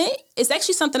interested in it. It's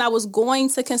actually something I was going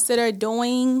to consider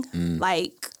doing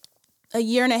like a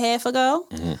year and a half ago.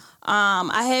 Mm-hmm.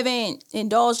 I haven't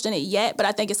indulged in it yet, but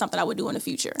I think it's something I would do in the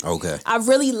future. Okay. I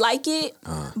really like it,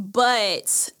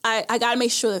 but I got to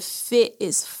make sure the fit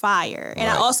is fire. And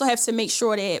I also have to make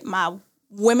sure that my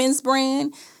women's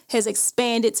brand has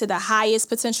expanded to the highest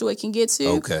potential it can get to.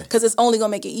 Okay. Because it's only going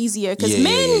to make it easier. Because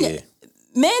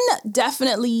men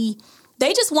definitely,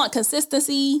 they just want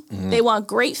consistency. Mm-hmm. They want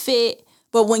great fit.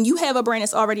 But when you have a brand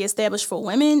that's already established for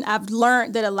women, I've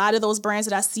learned that a lot of those brands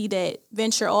that I see that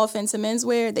venture off into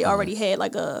menswear, they already had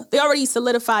they already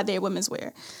solidified their women's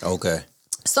wear. Okay.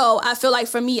 So I feel like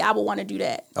for me, I would want to do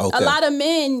that. Okay. A lot of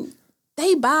men,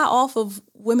 they buy off of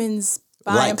women's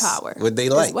buying Likes power. what they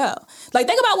like. As well. Like,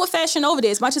 think about what Fashion Nova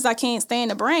did. As much as I can't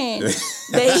stand the brand,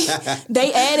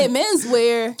 they added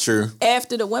menswear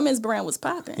after the women's brand was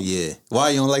popping. Yeah. Why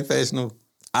you don't like Fashion Nova?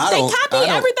 They copy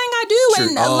everything I do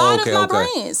and a lot of my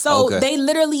brands. So Okay. they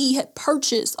literally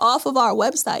purchase off of our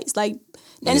websites. Like,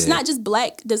 and it's not just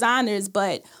black designers,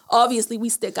 but obviously we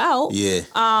stick out. Yeah.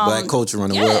 Black culture on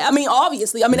the world. Yeah, I mean,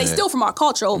 obviously. I mean, they steal from our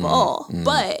culture overall.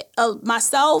 But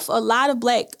myself, a lot of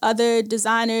black other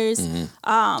designers, They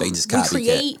just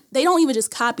copycat. they don't even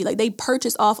just copy. Like, they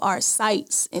purchase off our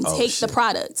sites and take the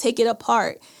product, take it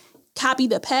apart, copy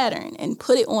the pattern, and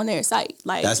put it on their site.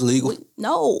 Like, That's legal?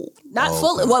 No, not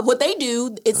fully. What they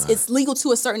do, it's legal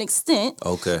to a certain extent.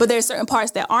 Okay. But there's certain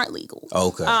parts that aren't legal.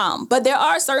 Okay. But there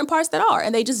are certain parts that are,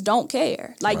 and they just don't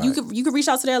care. Like, you could reach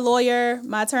out to their lawyer.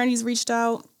 My attorneys reached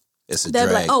out. It's a They'll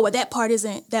be drag. like, oh, well, that part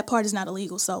is not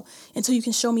illegal. So until you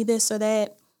can show me this or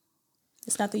that,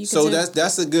 it's nothing you can do. So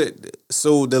that's a good.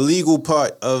 So the legal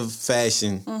part of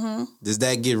fashion, does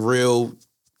that get real?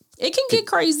 It can get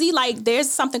crazy. Like, there's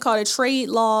something called a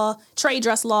trade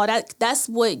dress law. That's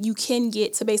what you can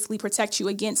get to basically protect you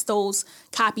against those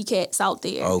copycats out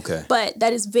there. Okay. But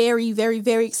that is very, very,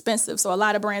 very expensive. So a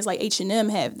lot of brands like H&M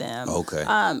have them. Okay.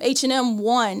 H&M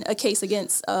won a case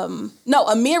against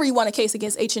Amiri won a case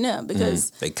against H&M because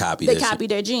They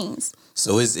copied their jeans.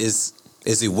 So is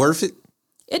it worth it?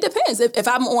 It depends. If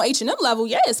I'm on H&M level,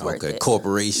 yeah, it's worth it.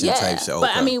 Corporation type shit. Okay.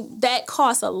 But I mean, that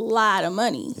costs a lot of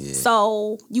money. Yeah.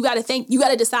 So you got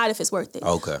to decide if it's worth it.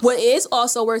 Okay. What is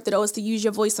also worth it, though, is to use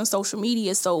your voice on social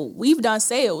media. So we've done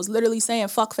sales literally saying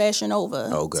fuck Fashion Nova.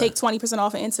 Okay. Take 20%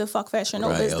 off and enter fuck Fashion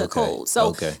Nova is the code.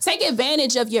 So take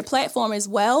advantage of your platform as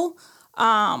well.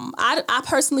 I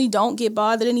personally don't get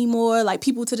bothered anymore. Like,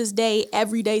 people to this day,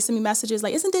 every day send me messages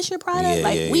like, isn't this your product?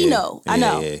 We know. I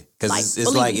know. Because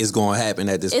it's like it's going to happen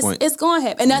at this point. It's going to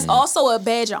happen. And that's also a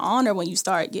badge of honor when you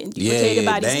start getting duplicated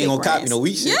by these they ain't going to copy no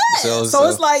weak shit. Yeah. So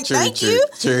it's like, thank you.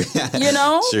 True. You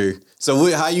know? True.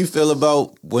 So how you feel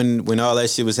about when all that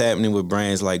shit was happening with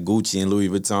brands like Gucci and Louis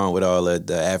Vuitton with all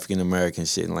the African-American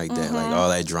shit and like that, like all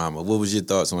that drama? What was your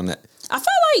thoughts on that? I feel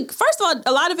like, first of all,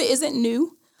 a lot of it isn't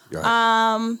new.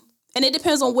 Right. And it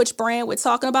depends on which brand we're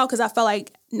talking about, because I felt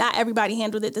like not everybody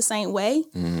handled it the same way.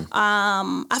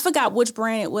 I forgot which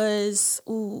brand it was.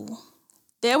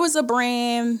 There was a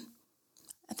brand,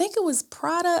 I think it was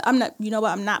Prada. I'm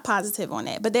not positive on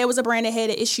that. But there was a brand that had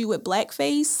an issue with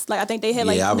blackface. Like, I think they had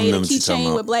made a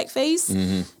keychain with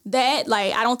blackface. That,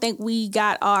 like, I don't think we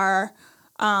got our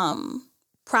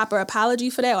proper apology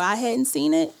for that, or I hadn't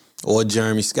seen it. Or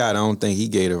Jeremy Scott, I don't think he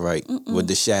gave it right with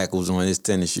the shackles on his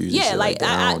tennis shoes. Yeah, like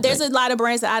there's a lot of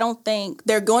brands that I don't think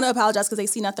they're going to apologize because they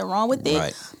see nothing wrong with it.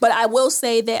 Right. But I will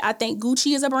say that I think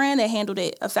Gucci is a brand that handled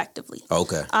it effectively.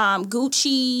 Okay.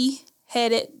 Gucci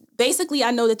had it. Basically,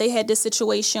 I know that they had this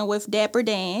situation with Dapper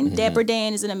Dan. Dapper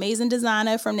Dan is an amazing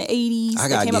designer from the 80s.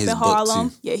 That came up in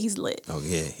Harlem. Yeah, he's lit. Oh,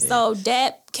 yeah. So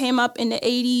Dap came up in the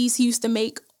 80s. He used to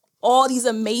make all these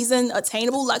amazing,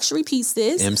 attainable luxury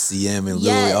pieces. MCM and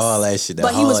Louis, all that shit.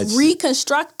 But he was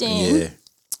reconstructing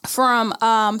from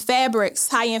fabrics,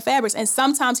 high-end fabrics. And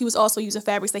sometimes he was also using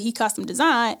fabrics that he custom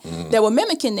designed that were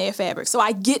mimicking their fabrics. So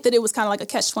I get that it was kind of like a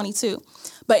catch-22.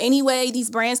 But anyway, these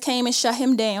brands came and shut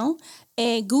him down.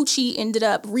 And Gucci ended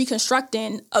up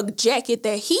reconstructing a jacket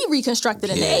that he reconstructed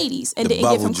in the 80s and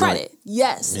didn't give him credit.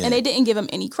 Yes. And they didn't give him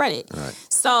any credit. Right.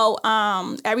 So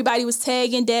everybody was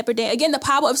tagging Dapper Dan. Again, the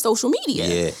power of social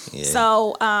media. Yeah.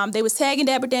 So they was tagging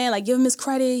Dapper Dan, like, give him his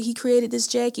credit. He created this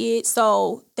jacket.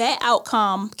 So that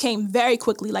outcome came very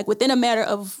quickly, like within a matter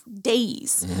of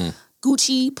days.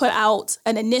 Gucci put out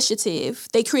an initiative.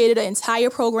 They created an entire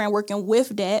program working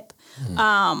with Dap.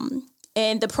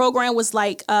 And the program was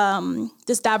like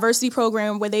this diversity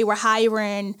program where they were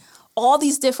hiring all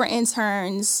these different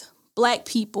interns, Black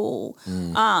people,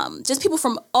 just people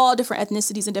from all different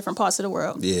ethnicities in different parts of the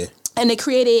world. Yeah. And they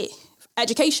created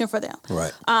education for them.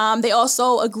 Right. They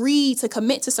also agreed to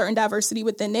commit to certain diversity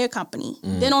within their company.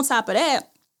 Then on top of that,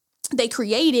 they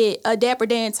created a Dapper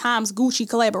Dan times Gucci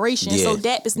collaboration. So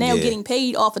Dap is now getting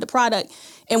paid off of the product.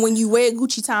 And when you wear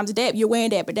Gucci times Dap, you're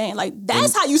wearing Dapper Dan. Like,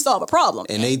 that's how you solve a problem.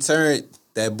 And they turned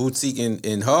that boutique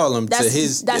in Harlem to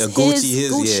his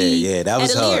Gucci. Yeah, that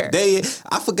was hard.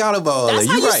 I forgot about all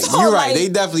that. You're right. They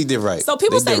definitely did right. So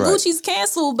people say Gucci's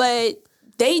canceled, but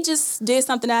they just did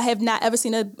something I have not ever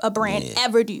seen a brand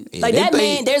ever do. Like, that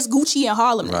man, there's Gucci in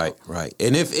Harlem now. Right.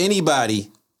 And if anybody,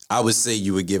 I would say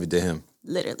you would give it to him.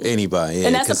 Literally. Anybody. Yeah,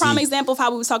 and that's a prime example of how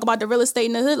we was talking about the real estate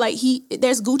in the hood. Like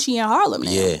there's Gucci in Harlem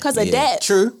now because of that.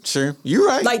 True. You're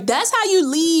right. Like that's how you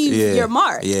leave your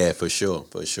mark. Yeah, for sure.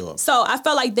 So I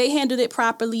felt like they handled it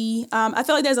properly. I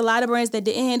feel like there's a lot of brands that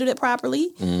didn't handle it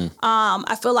properly.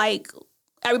 I feel like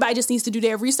everybody just needs to do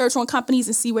their research on companies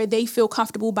and see where they feel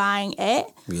comfortable buying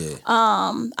at. Yeah.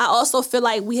 I also feel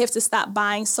like we have to stop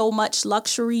buying so much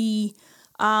luxury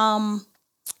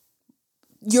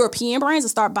European brands and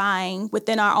start buying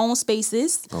within our own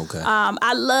spaces. Okay.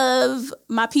 I love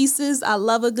my pieces. I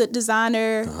love a good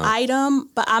designer item,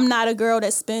 but I'm not a girl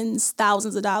that spends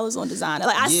thousands of dollars on designer.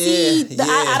 Like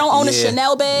I don't own a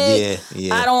Chanel bag.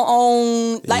 I don't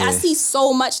own I see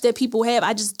so much that people have.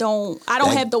 I just don't. I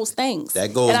don't have those things.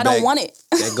 That goes. And I don't want it.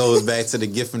 That goes back to the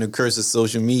gift and the curse of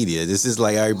social media. This is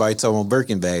like everybody talking about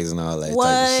Birkin bags and all that type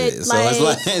of shit.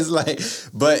 So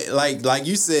but like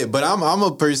you said. But I'm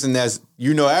a person that's.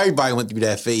 Everybody went through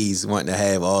that phase wanting to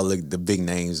have all the big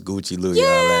names, Gucci, Louis, all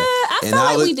that. I feel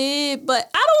like we did, but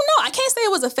I don't know. I can't say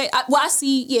it was a phase.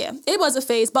 It was a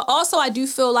phase, but also I do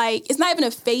feel like it's not even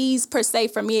a phase per se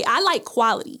for me. I like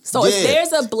quality. So if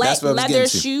there's a black leather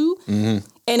shoe and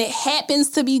it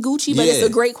happens to be Gucci, but it's a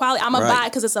great quality, I'm going to buy it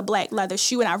because it's a black leather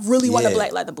shoe and I really want a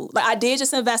black leather boot. Like I did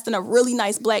just invest in a really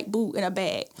nice black boot in a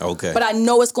bag. Okay. But I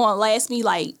know it's going to last me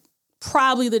like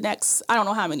probably the next, I don't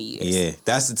know how many years. Yeah,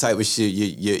 that's the type of shit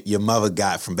your mother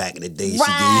got from back in the day.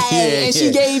 Right,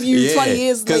 she gave you 20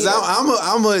 years later. Because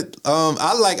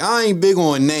I ain't big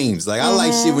on names. Like, I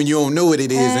like shit when you don't know what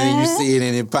it is and then you see it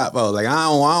and it pop out. Like,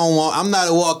 I'm not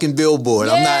a walking billboard.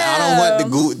 I don't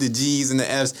want the G's and the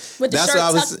F's. With the shirt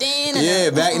tucked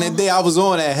in. Back in the day, I was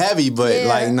on that heavy, but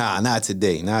not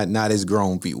today. Not as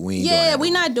grown people. We ain't doing that.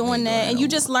 We're not doing that. And you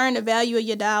just learn the value of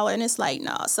your dollar and it's like,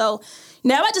 nah. So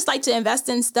now I just like to invest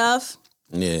in stuff.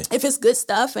 Yeah. If it's good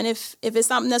stuff and if it's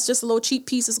something that's just a little cheap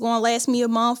piece that's going to last me a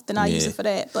month, then I'll use it for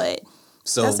that. But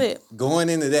that's it. Going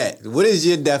into that, what is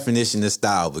your definition of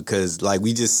style? Because like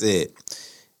we just said,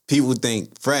 people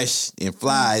think fresh and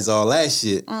fly is all that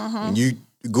shit. And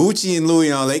Gucci and Louis,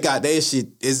 they got that shit.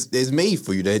 It's made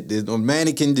for you. The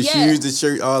mannequin, the shoes, the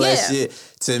shirt, all that shit.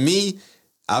 To me,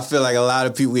 I feel like a lot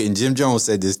of people, and Jim Jones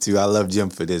said this too. I love Jim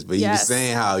for this, but he was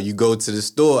saying how you go to the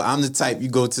store. I'm the type, you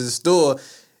go to the store,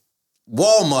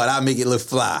 Walmart, I make it look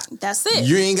fly. That's it.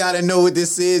 You ain't got to know what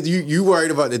this is. You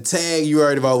worried about the tag. You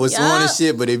worried about what's on and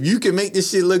shit. But if you can make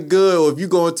this shit look good, or if you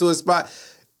go into a spot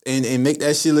and make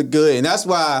that shit look good, and that's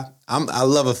why I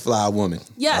love a fly woman.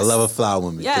 Yes. I love a fly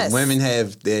woman. Yes. Women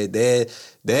have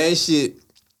their shit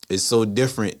is so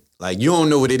different. Like, you don't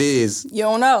know what it is. You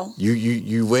don't know.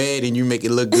 You wear it and you make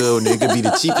it look good. And it could be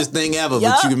the cheapest thing ever,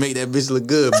 but you can make that bitch look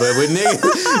good. But with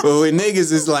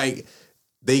niggas, it's like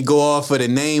they go off for the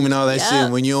name and all that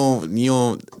shit. When you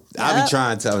don't. I be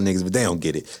trying to tell niggas, but they don't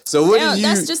get it. So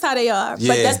that's just how they are.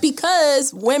 Yeah. But that's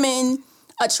because women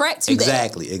attract to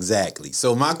that. Exactly.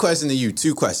 So my question to you,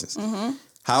 2 questions.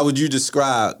 How would you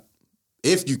describe,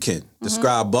 if you can,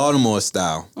 describe Baltimore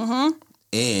style?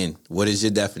 And what is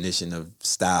your definition of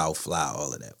style, fly,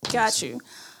 all of that? Got you.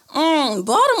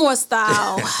 Baltimore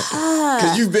style.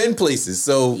 Because you've been places.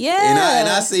 So, and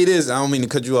I say this, I don't mean to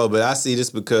cut you off, but I say this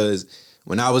because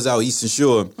when I was out Eastern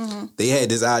Shore, they had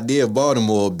this idea of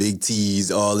Baltimore, big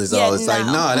T's, all this. Like,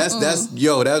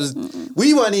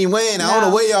 we wasn't even wearing. I don't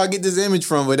know where y'all get this image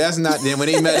from, but that's not them.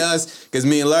 When they met us, because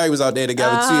me and Larry was out there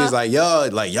together too, it's like, y'all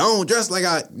don't dress like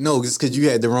I. No, it's because you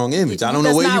had the wrong image. I don't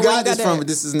know where you got this from, but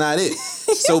this is not it.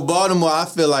 So Baltimore, I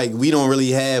feel like we don't really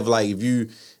have, like, if you,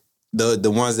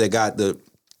 the ones that got the,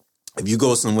 if you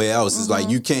go somewhere else, it's like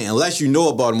you can't, unless you know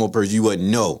a Baltimore person, you wouldn't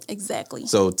know. Exactly.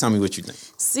 So tell me what you think.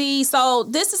 See, so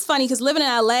this is funny because living in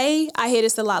LA, I hear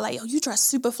this a lot. Like, yo, you dress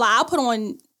super fly. I'll put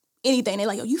on anything. They're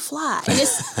like, yo, you fly. And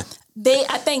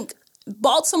I think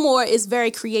Baltimore is very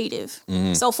creative.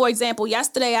 So for example,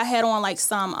 yesterday I had on like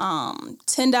some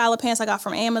 $10 pants I got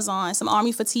from Amazon, some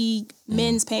army fatigue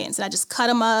men's pants, and I just cut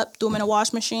them up, threw them in a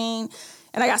wash machine,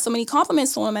 and I got so many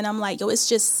compliments on them, and I'm like, yo, it's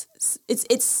just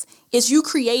it's you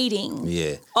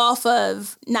creating off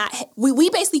of we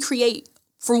basically create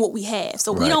from what we have.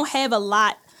 So we don't have a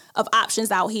lot of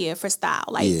options out here for style.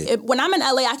 Like when I'm in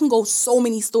LA, I can go so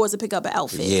many stores to pick up an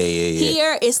outfit.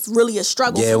 Here, it's really a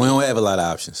struggle. Yeah, we don't have a lot of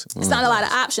options. It's not a lot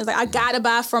of options. Like I gotta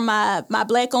buy from my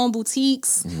black-owned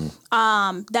boutiques.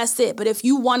 That's it. But if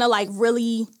you want to like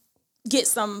really get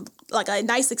some like a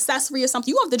nice accessory or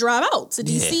something, you have to drive out to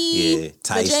DC,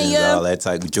 Tyson's, Virginia, all that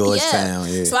type of Georgetown.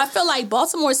 Yeah. So I feel like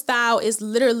Baltimore style is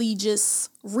literally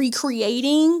just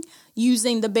recreating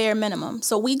using the bare minimum.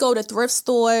 So we go to thrift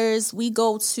stores, we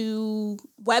go to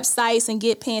websites and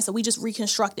get pants, and we just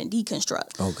reconstruct and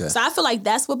deconstruct. Okay. So I feel like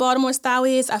that's what Baltimore style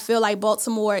is. I feel like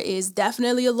Baltimore is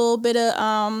definitely a little bit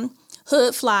of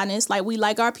hood flyness. Like, we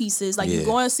like our pieces. Like, you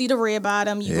going to see the red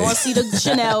bottom, you going to see the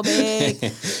Chanel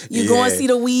bag, you going to see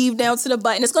the weave down to the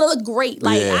button. It's going to look great.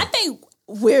 Like, I think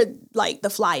we're like the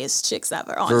flyest chicks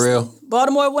ever, honestly. For real?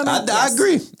 Baltimore women, I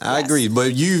agree. I agree.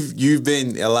 But you've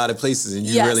been a lot of places and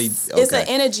you really... Okay. It's an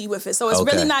energy with it. So it's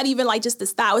really not even like just the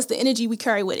style. It's the energy we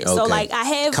carry with it. So like I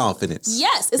have... confidence.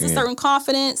 Yes. It's a certain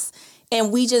confidence.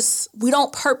 And we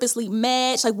don't purposely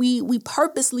match. Like we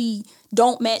purposely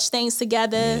don't match things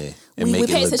together. Yeah. We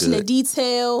pay attention to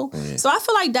detail. Yeah. So I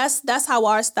feel like that's how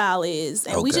our style is.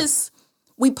 And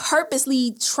we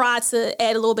purposely try to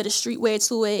add a little bit of streetwear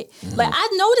to it. Mm-hmm. Like, I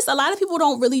noticed a lot of people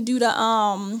don't really do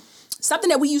the something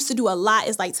that we used to do a lot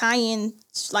is like tying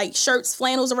like shirts,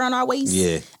 flannels around our waist.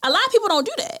 Yeah. A lot of people don't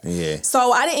do that. Yeah.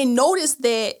 So I didn't notice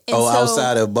that until...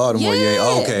 outside of Baltimore.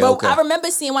 Yeah. But I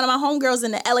remember seeing one of my homegirls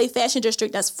in the LA fashion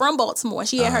district that's from Baltimore.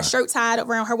 She had her shirt tied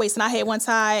around her waist and I had one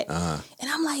tied. And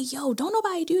I'm like, yo, don't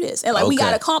nobody do this. And like we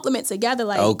got a compliment together.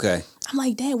 Like, I'm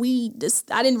like, damn,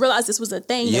 I didn't realize this was a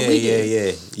thing that we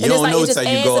did. You don't know until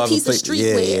you go out a piece of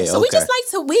streetwear. So we just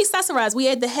like we accessorize. We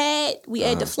add the hat, we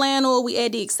add the flannel, we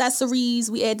add the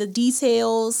accessories, we add the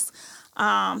details. So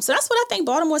that's what I think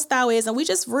Baltimore style is, and we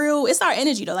just it's our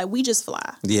energy though. Like, we just fly.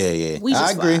 Yeah. We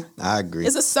just fly. I agree.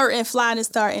 It's a certain flyness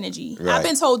to our energy. Right. I've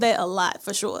been told that a lot,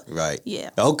 for sure. Right. Yeah.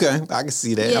 Okay, I can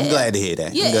see that. Yeah. I'm glad to hear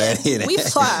that. Yeah. I'm glad to hear that. We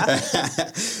fly.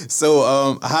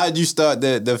 So, how did you start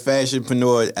the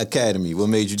Fashionpreneur Academy? What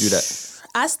made you do that?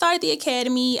 I started the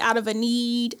academy out of a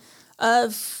need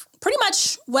of pretty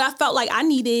much what I felt like I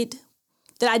needed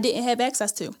that I didn't have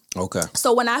access to. Okay.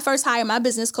 So when I first hired my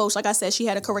business coach, like I said, she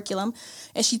had a curriculum,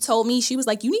 and she told me, she was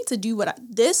like, you need to do what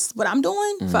I'm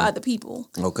doing for other people.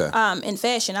 Okay. In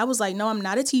fashion. I was like, no, I'm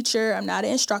not a teacher. I'm not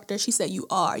an instructor. She said, you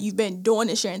are. You've been doing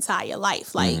this your entire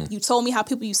life. Like, you told me how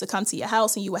people used to come to your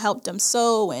house and you would help them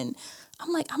sew. And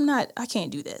I'm like, I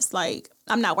can't do this. Like,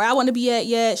 I'm not where I want to be at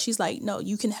yet. She's like, no,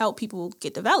 you can help people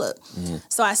get developed.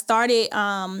 So I started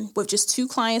with just 2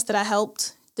 clients that I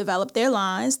helped develop their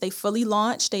lines. They fully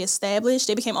launched. They established.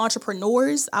 They became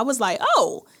entrepreneurs. I was like,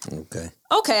 oh, okay,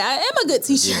 I am a good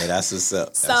teacher. Yeah, that's what's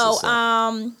up.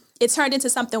 So it turned into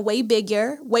something way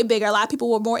bigger. A lot of people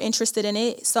were more interested in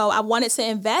it. So I wanted to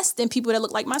invest in people that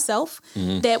look like myself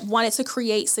that wanted to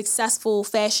create successful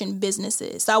fashion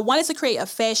businesses. So I wanted to create a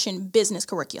fashion business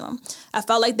curriculum. I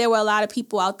felt like there were a lot of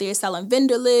people out there selling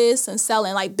vendor lists and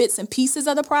selling like bits and pieces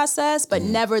of the process, but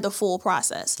never the full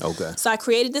process. Okay. So I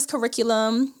created this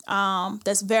curriculum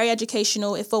that's very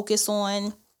educational. It focused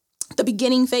on the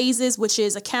beginning phases, which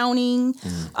is accounting,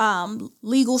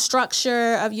 legal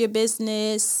structure of your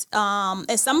business.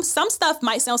 And some stuff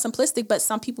might sound simplistic, but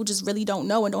some people just really don't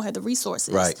know and don't have the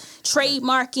resources. Right.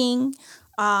 Trademarking.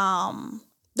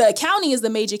 The accounting is the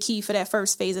major key for that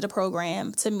first phase of the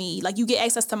program to me. Like, you get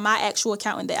access to my actual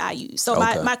accountant that I use. So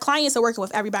my clients are working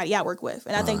with everybody I work with.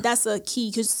 And I think that's a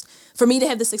key, because for me to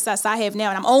have the success I have now,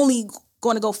 and I'm only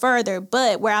going to go further,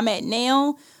 but where I'm at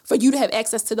now, for you to have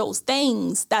access to those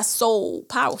things, that's so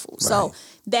powerful. Right. So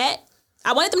that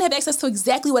I wanted them to have access to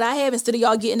exactly what I have instead of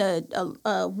y'all getting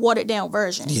a watered down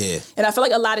version. Yeah. And I feel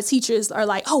like a lot of teachers are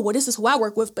like, oh, well, this is who I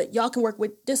work with, but y'all can work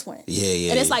with this one.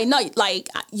 Yeah. And it's like, no, like,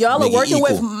 y'all Make are working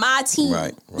with my team.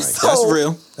 Right. So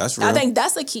that's real. I think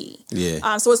that's a key.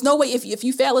 Yeah. So it's no way if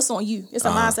you fail, it's on you. It's a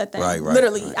mindset thing. Right.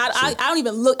 Literally. I don't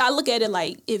even look. I look at it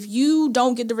like, if you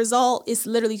don't get the result, it's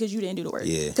literally because you didn't do the work.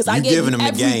 Yeah. Because I gave them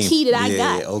every key that I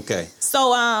got. Okay.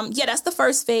 So that's the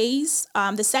first phase.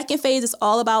 The second phase is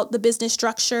all about the business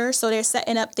structure. So they're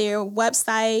setting up their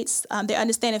websites. They're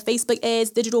understanding Facebook ads,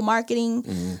 digital marketing.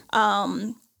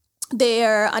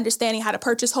 They're understanding how to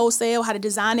purchase wholesale, how to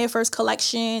design their first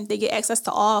collection. They get access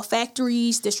to all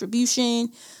factories,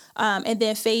 distribution. And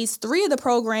then phase 3 of the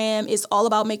program is all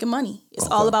about making money. It's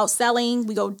all about selling.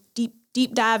 We go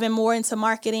deep diving more into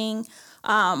marketing.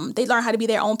 They learn how to be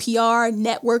their own PR,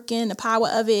 networking, the power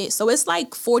of it. So it's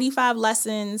like 45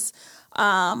 lessons.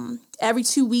 Every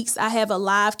 2 weeks, I have a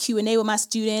live Q&A with my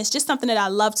students. Just something that I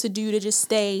love to do to just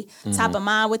stay top of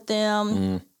mind with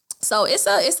them. So it's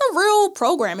a real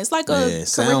program. It's like a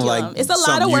curriculum. Like it's a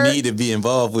lot of work. You need to be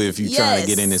involved with if you're trying to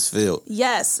get in this field.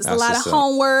 Yes, it's a lot of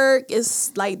homework.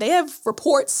 It's like they have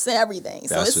reports and everything.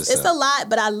 So it's a lot,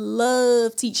 but I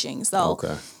love teaching. So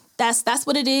that's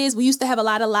what it is. We used to have a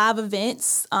lot of live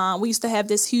events. We used to have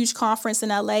this huge conference in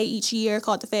LA each year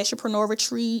called the Fashionpreneur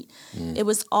Retreat. It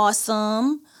was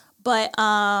awesome. But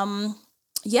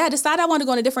I decided I wanted to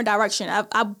go in a different direction.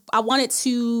 I wanted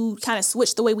to kind of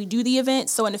switch the way we do the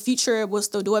events. So in the future, we'll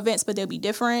still do events, but they'll be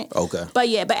different. Okay. But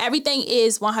everything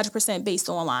is 100% based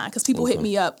online because people hit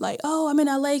me up like, oh, I'm in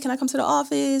LA. Can I come to the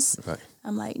office? Right.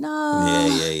 I'm like, no.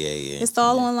 Yeah. It's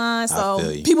all online. So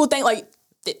people think like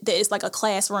that it's like a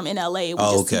classroom in LA. And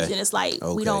it's like,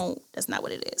 we don't, that's not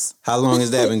what it is. How long has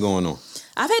that been going on?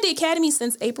 I've had the Academy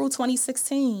since April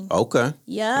 2016. Okay.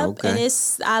 Yep. Okay. And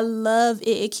I love it.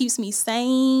 It keeps me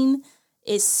sane.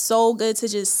 It's so good to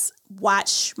just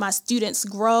watch my students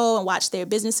grow and watch their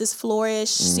businesses flourish,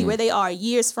 see where they are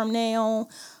years from now,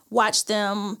 watch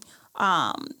them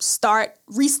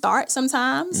restart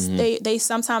sometimes. They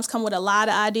sometimes come with a lot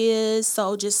of ideas.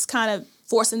 So just kind of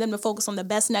forcing them to focus on the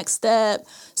best next step.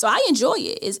 So I enjoy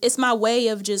it. It's my way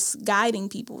of just guiding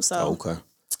people. So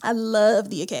I love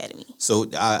the Academy. So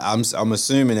I'm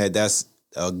assuming that that's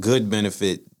a good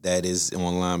benefit that is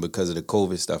online because of the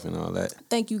COVID stuff and all that.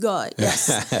 Thank you, God.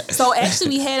 Yes. So actually,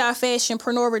 we had our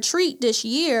Fashionpreneur Retreat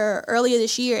earlier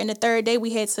this year, and the third day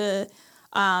we had to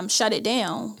shut it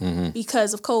down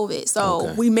because of COVID.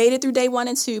 So we made it through day 1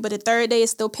 and 2, but the third day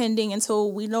is still pending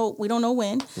until we don't know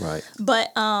when. Right.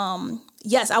 But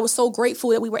yes, I was so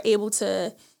grateful that we were able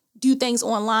to do things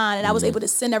online, and I was able to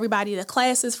send everybody to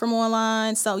classes from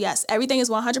online. So yes, everything is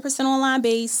 100% online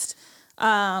based.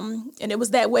 And it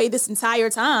was that way this entire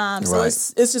time. So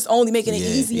it's just only making it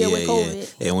easier with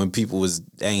COVID. Yeah, when people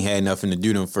ain't had nothing to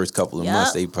do them first couple of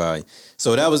months, they probably.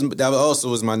 So that also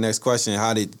was my next question.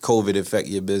 How did COVID affect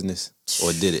your business,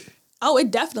 or did it? Oh, it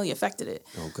definitely affected it.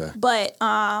 Okay. But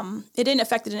it didn't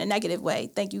affect it in a negative way.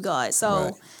 Thank you, God.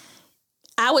 So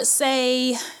I would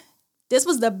say this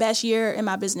was the best year in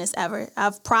my business ever.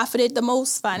 I've profited the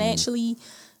most financially,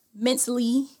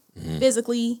 mentally,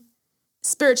 physically,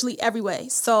 spiritually, every way.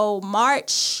 So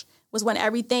March was when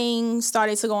everything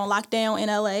started to go on lockdown in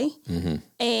LA.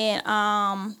 And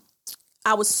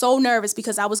I was so nervous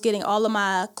because I was getting all of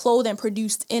my clothing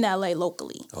produced in LA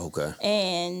locally. Okay.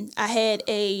 And I had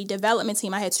a development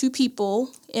team. I had 2 people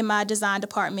in my design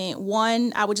department.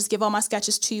 One, I would just give all my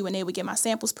sketches to, and they would get my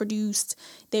samples produced.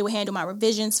 They would handle my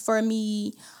revisions for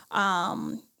me.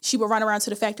 She would run around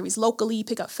to the factories locally,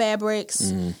 pick up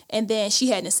fabrics. And then she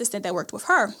had an assistant that worked with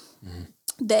her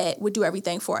that would do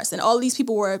everything for us. And all these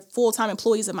people were full-time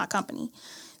employees of my company.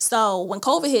 So when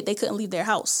COVID hit, they couldn't leave their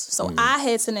house. So I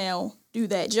had to now do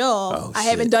that job. I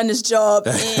haven't done this job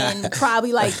in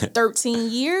probably like 13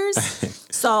 years.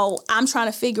 So I'm trying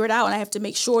to figure it out, and I have to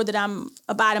make sure that I'm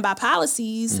abiding by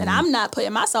policies and I'm not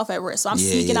putting myself at risk. So I'm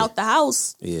sneaking out the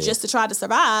house just to try to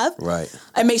survive. Right.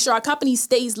 And make sure our company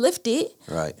stays lifted.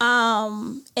 Right.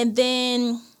 And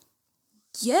then,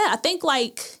 I think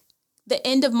like the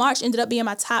end of March ended up being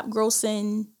my top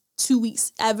grossing 2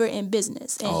 weeks ever in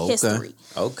business in history.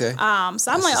 Okay. So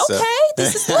I'm like,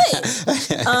 this is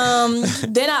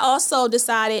lit. Then I also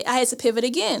decided I had to pivot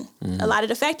again. A lot of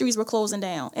the factories were closing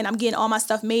down, and I'm getting all my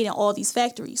stuff made in all these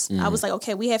factories. I was like,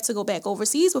 okay, we have to go back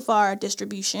overseas with our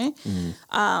distribution.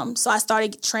 So I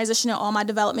started transitioning all my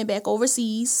development back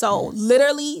overseas. So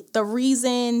literally the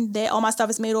reason that all my stuff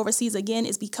is made overseas again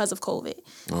is because of COVID.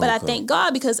 But I thank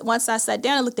God, because once I sat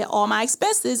down and looked at all my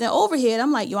expenses and overhead,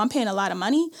 I'm like, I'm paying a lot of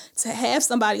money to have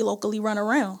somebody locally run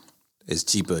around. It's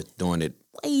cheaper doing it.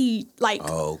 I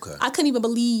couldn't even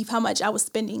believe how much I was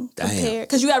spending compared.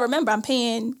 Because you got to remember, I'm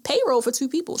paying payroll for 2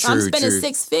 people. So I'm spending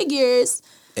 6 figures.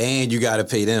 And you got to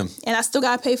pay them. And I still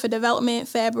got to pay for development,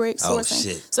 fabric, sourcing.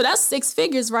 Shit. So that's 6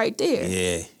 figures right there.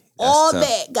 Yeah. All tough.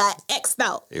 That got X'd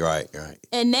out. Right.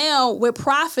 And now we're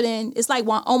profiting. It's like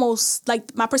almost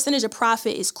like my percentage of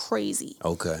profit is crazy.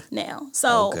 Okay. Now.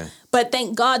 So, but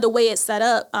thank God the way it's set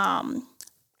up,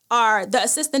 the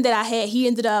assistant that I had, he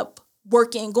ended up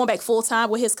going back full time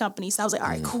with his company. So I was like, all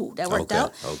right, cool, that worked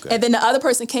out. Okay. And then the other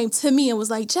person came to me and was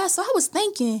like, Jess, so I was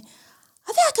thinking,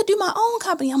 I think I could do my own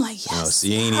company. I'm like, yes. So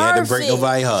you ain't had to break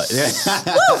nobody's heart.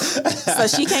 So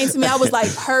she came to me. I was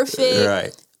like, perfect.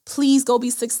 Right. Please go be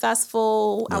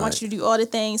successful. I want you to do all the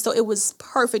things. So it was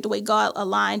perfect the way God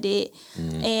aligned it.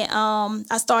 And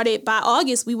I started by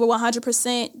August. We were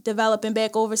 100% developing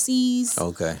back overseas.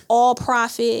 Okay. All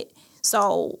profit.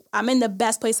 So I'm in the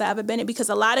best place I've ever been in, because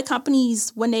a lot of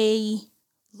companies, when they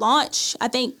launch, I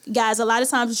think, guys, a lot of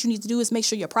times what you need to do is make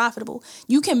sure you're profitable.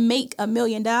 You can make $1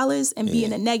 million and be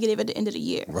in a negative at the end of the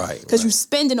year. Right. Because you're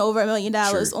spending over $1 million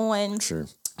on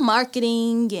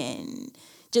marketing and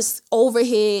just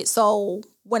overhead. So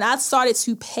when I started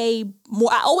to pay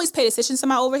more, I always paid attention to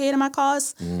my overhead and my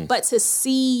costs, but to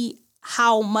see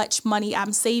how much money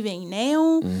I'm saving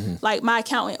now, like my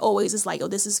accountant always is like, oh,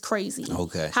 this is crazy.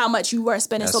 Okay. How much you were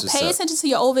spending. That's so what's pay up. attention to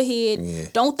your overhead. Yeah.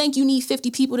 Don't think you need 50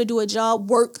 people to do a job.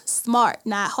 Work smart,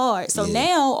 not hard. So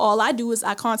now all I do is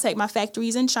I contact my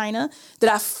factories in China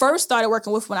that I first started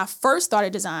working with when I first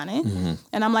started designing.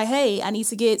 And I'm like, hey, I need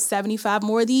to get 75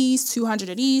 more of these, 200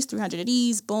 of these, 300 of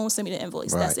these. Boom, send me the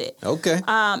invoice. That's it. Okay.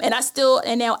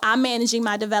 And now I'm managing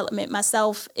my development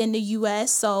myself in the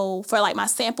US. So for like my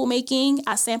sample making,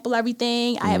 I sample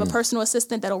everything. I have a personal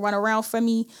assistant that'll run around for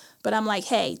me. But I'm like,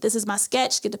 hey, this is my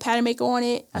sketch. Get the pattern maker on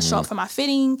it. I show up for my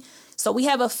fitting. So we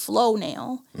have a flow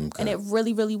now, and it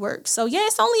really, really works. So yeah,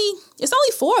 it's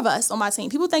only 4 of us on my team.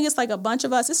 People think it's like a bunch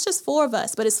of us. It's just 4 of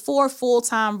us, but it's 4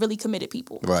 full-time, really committed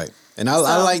people. Right. And I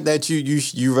like that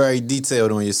you very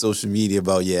detailed on your social media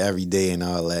about your everyday and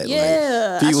all that.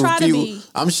 Yeah, like, I try to be.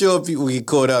 I'm sure people get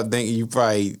caught up thinking you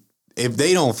probably, if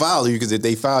they don't follow you, because if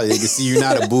they follow you, they can see you're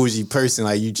not a bougie person.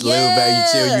 Like, you live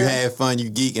back, you chill, you have fun,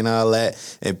 you geek and all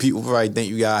that. And people probably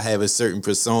think you gotta have a certain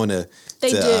persona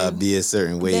to be a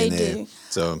certain way They in there. do.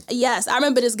 So yes, I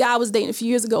remember this guy I was dating a few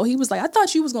years ago. He was like, I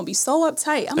thought you was going to be so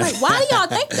uptight. I'm like, why do y'all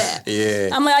think that? Yeah.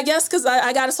 I'm like, I guess because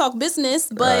I got to talk business.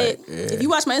 But Right, yeah. if you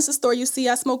watch my Insta story, you see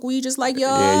I smoke weed just like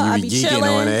y'all. Yeah, you I be be geeking chilling.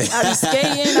 on it. I be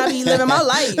skating. I be living my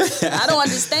life. I don't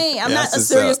understand. I'm That's not a what's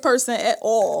serious up. person at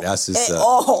all. that's what's at up.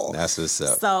 all. That's what's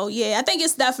up. So, yeah, I think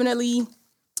it's definitely...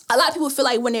 A lot of people feel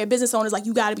like when they're business owners, like,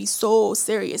 you got to be so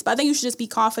serious. But I think you should just be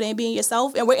confident in being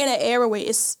yourself. And we're in an era where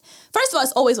it's... First of all,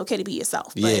 it's always okay to be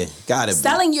yourself. But Yeah, gotta be.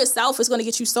 selling yourself is going to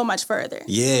get you so much further.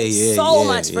 Yeah, So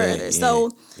much further. yeah,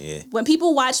 So yeah. when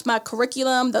people watch my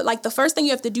curriculum, the first thing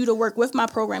you have to do to work with my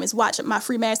program is watch my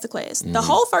free masterclass. The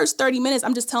whole first 30 minutes,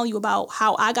 I'm just telling you about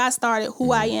how I got started,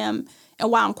 who I am, and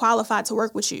why I'm qualified to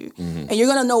work with you. And you're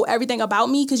going to know everything about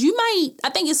me because I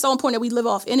think it's so important that we live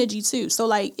off energy too. So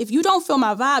like, if you don't feel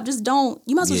my vibe,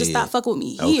 you might as well just stop fucking with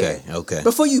me here. Okay.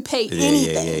 Before you pay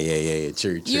anything. Yeah.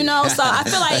 True. You know, so I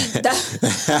feel like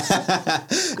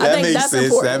that Makes that's sense.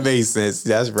 important. That makes sense.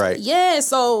 That's right. Yeah,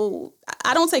 so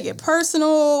I don't take it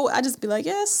personal. I just be like,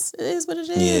 yes, it is what it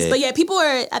is. Yeah. But yeah,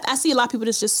 I see a lot of people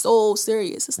that's just so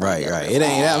serious. It's like, Right. yeah, It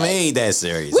ain't that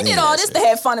serious. we did all this to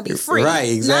have fun and be free. Right,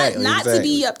 exactly. Not to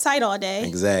be uptight all day.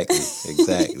 Exactly.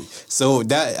 So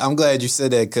I'm glad you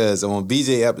said that because on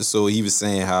BJ episode he was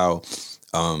saying how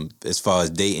as far as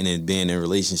dating and being in a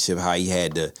relationship, how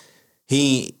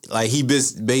he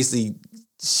basically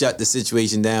shut the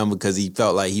situation down because he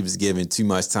felt like he was giving too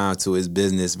much time to his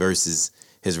business versus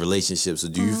his relationship. So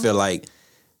do you feel like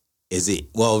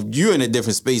you're in a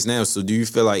different space now, so do you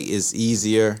feel like it's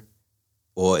easier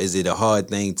or is it a hard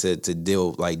thing to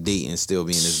deal like dating and still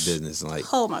be in this business? Like,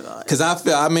 Oh my God. because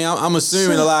I'm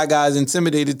assuming a lot of guys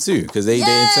intimidated too because they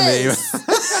intimidated.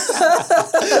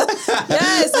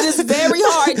 Yes, it is very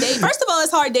hard dating. First of all,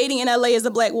 it's hard dating in LA as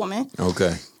a black woman.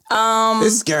 Okay.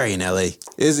 It's scary in LA.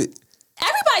 Is it?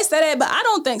 Everybody said that, but I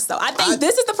don't think so. I think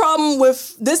this is the problem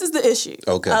this is the issue.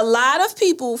 Okay. A lot of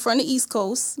people from the East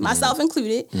Coast, myself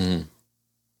included,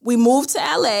 we moved to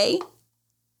LA,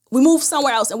 we moved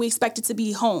somewhere else, and we expect it to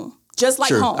be home. Just like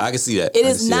Sure, home. I can see that. It I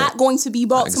is can see not that. going to be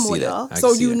Baltimore, see that. y'all. I can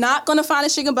So see you're that. not going to find a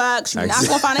chicken box. You're I can not see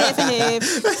going to find a half and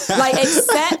half. Like,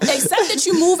 except that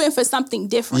you moving for something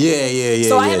different. Yeah.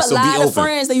 So I have a be lot of open.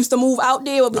 friends that used to move out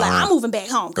there would be like, I'm moving back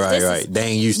home. 'Cause this is- Right. They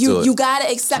ain't used to it. You gotta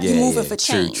accept you Yeah, moving yeah. for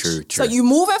True, change. true. So you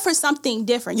moving for something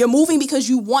different. You're moving because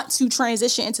you want to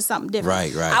transition into something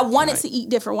different. Right, I wanted right. to eat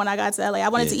different when I got to LA. I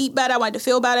wanted to Yeah. eat better. I wanted to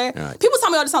feel better. Right. People tell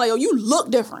me all the time, like, yo, you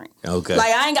look different. Okay.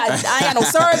 Like I ain't got no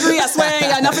surgery. I swear I ain't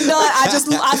got nothing done.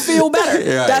 I feel better.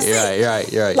 That's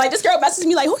it. Right. Like this girl messaged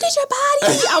me like, who did your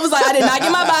body? I was like, I did not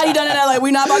get my body done in LA.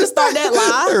 We're not about to start that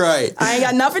lie. Right. I ain't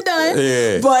got nothing done.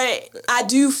 Yeah. But I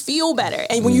do feel better.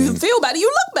 And when you feel better, you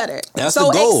look better. That's so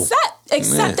the goal.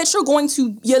 accept that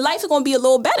your life is going to be a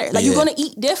little better. Like you're Yeah. going to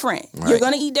eat different. Right. You're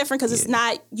going to eat different because it's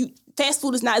not fast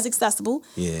food is not as accessible.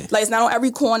 Yeah. Like it's not on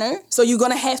every corner. So you're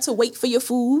going to have to wait for your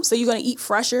food. So you're going to eat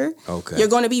fresher. Okay. You're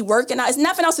going to be working out. It's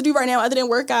nothing else to do right now other than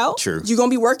work out. True. You're going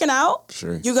to be working out.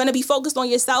 Sure. You're going to be focused on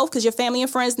yourself because your family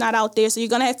and friends not out there. So you're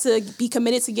going to have to be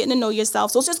committed to getting to know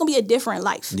yourself. So it's just going to be a different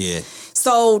life. Yeah.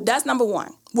 So that's number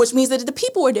one, which means that the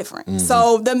people are different.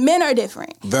 So the men are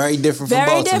different. Very different from Very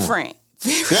Baltimore. different.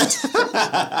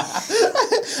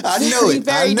 I know it.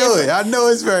 Very different. I know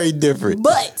it's very different.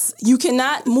 But you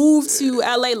cannot move to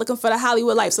LA looking for the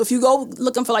Hollywood life. So if you go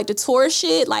looking for like the tourist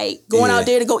shit, like going Yeah. out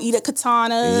there to go eat at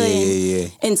Katana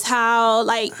and Tao,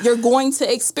 like you're going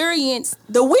to experience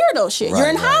the weirdo shit. You're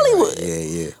in Hollywood. Right.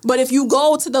 Yeah. But if you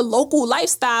go to the local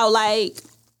lifestyle, like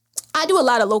I do a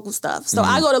lot of local stuff. So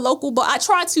I go to local, but I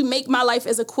try to make my life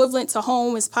as equivalent to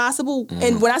home as possible.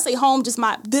 And when I say home, just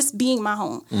this being my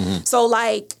home. So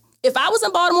like, if I was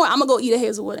in Baltimore, I'm going to go eat at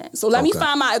Hazelwood Inn. So let me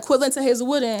find my equivalent to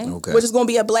Hazelwood Inn, which is going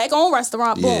to be a black-owned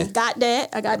restaurant. Boom, got that.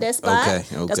 I got that spot.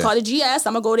 That's called a GS.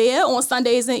 I'm going to go there on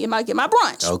Sundays and get my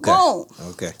brunch. Boom.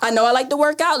 I know I like to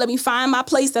work out. Let me find my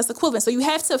place that's equivalent. So you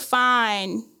have to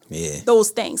find those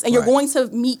things. And you're going to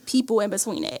meet people in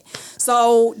between it.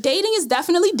 So dating is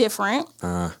definitely different.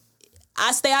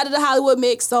 I stay out of the Hollywood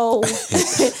mix, so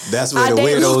that's where the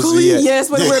weirdos be at. Yes,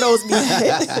 where the weirdos be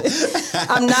at.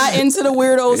 I'm not into the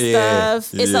weirdo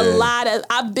stuff. It's a lot of.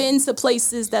 I've been to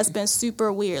places that's been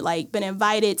super weird. Like been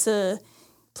invited to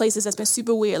places that's been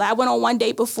super weird. Like I went on one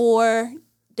date before.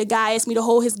 The guy asked me to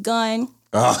hold his gun.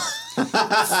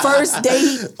 First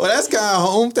date. Well, that's kind of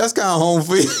home. That's kind of home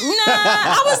for you. Nah,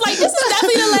 I was like, this is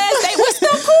definitely the last date. We're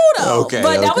still cool though.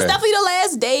 But that was definitely the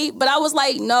last date. But I was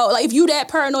like, no, like if you that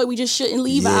paranoid, we just shouldn't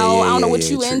leave out. I don't know what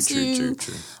you into.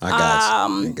 True. I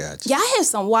got you. Yeah, I had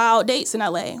some wild dates in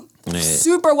LA.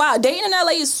 Super wild. Dating in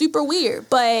LA is super weird,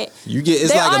 but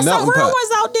it's there like are a some melting real pot. ones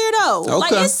out there though.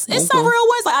 Like it's some real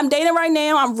ones. Like I'm dating right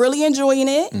now. I'm really enjoying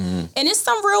it, and it's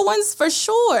some real ones for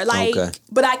sure. Like,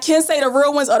 but I can say the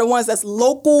real ones are the ones that's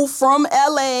local from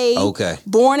LA.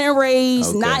 Born and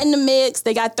raised, not in the mix.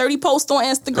 They got 30 posts on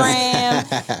Instagram,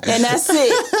 and that's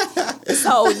it.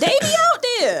 So they be out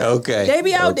there. They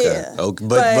be out there.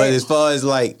 But as far as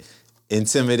like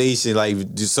intimidation, like,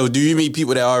 so do you meet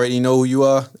people that already know who you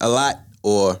are a lot,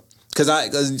 or because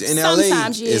in LA,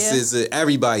 it's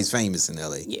everybody's famous in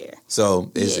LA.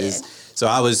 So so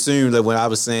I would assume that when I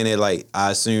was saying that, like,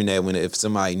 I assume that if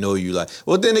somebody know you, like,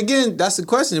 well, then again, that's the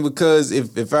question, because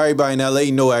if everybody in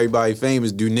LA know everybody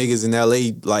famous, do niggas in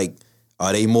LA, like,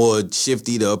 are they more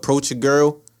shifty to approach a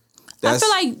girl? I feel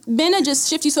like men are just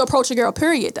shifty to approach a girl,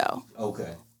 period, though.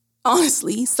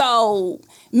 Honestly. So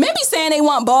men be saying they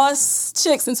want boss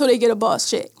chicks until they get a boss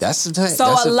chick. That's a fact. So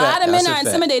a lot of men are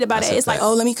intimidated by that. It's like,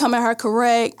 oh, let me come at her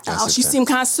correct. She seem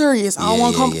kind of serious. I don't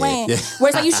want to complain.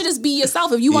 Whereas like, you should just be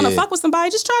yourself. If you want to fuck with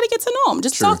somebody, just try to get to know them.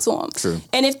 Just talk to them.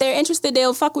 And if they're interested,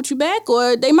 they'll fuck with you back,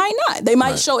 or they might not. They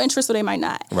might show interest, or they might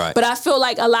not. But I feel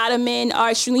like a lot of men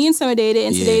are extremely intimidated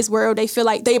in today's world. They feel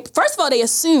like first of all, they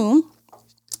assume.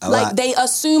 They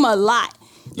assume a lot.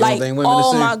 You like,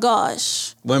 oh my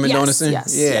gosh. Women don't assume?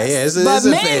 Yes. It's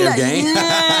a fair game.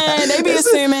 They be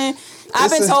assuming.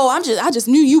 I've been told I just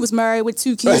knew you was married with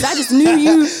 2 kids. I just knew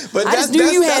you. I just knew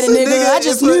you had a nigga. I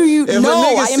just knew you. If no, a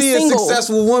nigga I am see single. a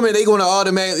successful woman, they gonna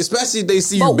automatically, especially if they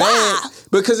see you bad.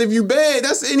 Because if you bad,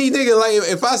 that's any nigga. Like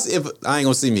if I ain't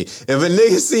gonna see me. If a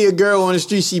nigga see a girl on the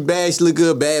street, she bad, she look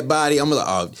good, bad body, I'm like,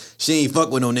 oh, she ain't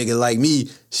fuck with no nigga like me.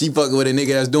 She fucking with a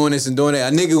nigga that's doing this and doing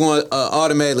that. A nigga gonna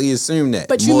automatically assume that.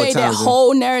 But you made that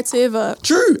whole narrative up.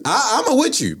 True, I'm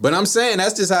with you, but I'm saying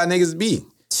that's just how niggas be.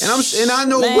 And I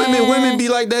know women be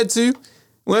like that too.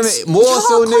 Women more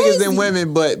so niggas than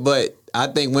women, but I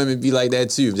think women be like that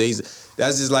too.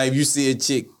 That's just like if you see a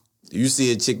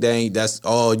chick that's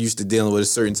all used to dealing with a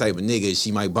certain type of nigga,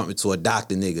 she might bump into a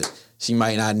doctor nigga. She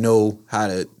might not know how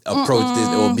to approach this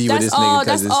or be with this nigga.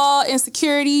 That's all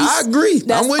insecurities. I agree.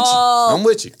 I'm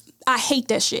with you. I hate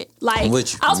that shit. Like, I'm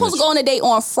with you. I was supposed to go on a date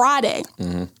on Friday.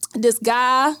 This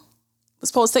guy was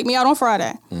supposed to take me out on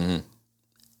Friday.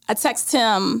 I text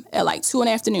him at like 2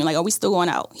 p.m. like, are we still going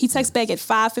out? He texts back at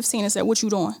 5:15 and said, what you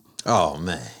doing? Oh,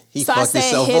 man. So I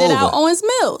said, hit it out Owens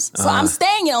Mills. So I'm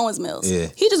staying in Owens Mills.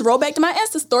 He just wrote back to my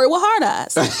Insta story with hard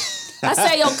eyes. I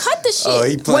said, yo, cut the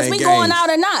shit. Was we going out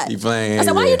or not? He playing I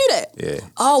said, why you do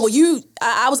that? Oh, well,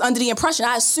 I was under the impression,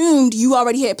 I assumed you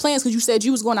already had plans because you said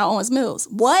you was going out Owens Mills.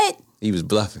 What? He was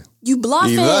bluffing. You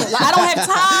bluffing. Like, I don't have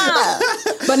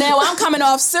time. But now I'm coming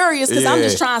off serious because I'm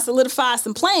just trying to solidify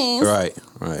some plans. Right.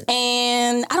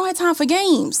 And I don't have time for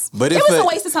games. But it was a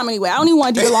waste of time anyway. I don't even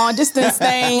want to do the long distance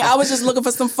thing. I was just looking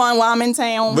for some fun while I'm in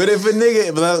town. But if a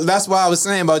nigga, that's why I was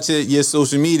saying about your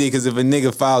social media, because if a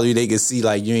nigga follow you, they can see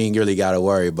like you ain't really got to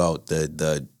worry about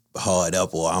the hard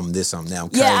up or I'm this, I'm that.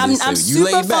 I'm super you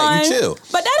laid back, fun, you chill.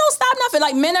 But that don't stop nothing.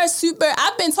 Like men are super.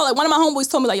 I've been told, like one of my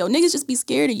homeboys told me like, yo, niggas just be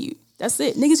scared of you. That's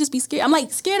it. Niggas just be scared. I'm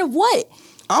like, scared of what?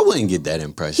 I wouldn't get that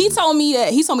impression. He told me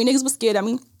niggas was scared of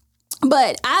me.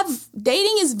 But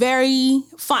dating is very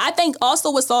fun. I think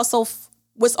also what's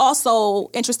also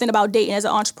interesting about dating as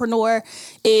an entrepreneur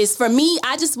is, for me,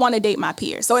 I just want to date my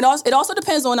peers. So it also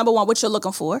depends on, number one, what you're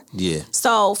looking for.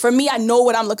 So for me, I know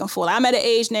what I'm looking for. Like, I'm at an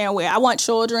age now where I want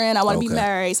children. I want to be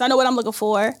married. So I know what I'm looking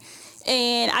for.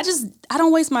 And I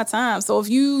don't waste my time. So if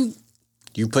you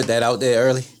put that out there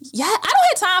early? Yeah, I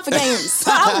don't have time for games.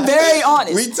 I'm very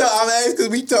honest. I'm asking because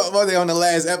we talked about that on the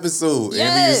last episode. Yes.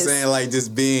 And we were saying like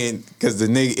just being, because the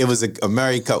nigga, it was a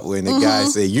married couple and the guy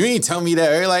said, you ain't tell me that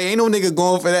early. Like, ain't no nigga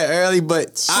going for that early,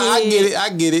 but I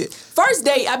get it. First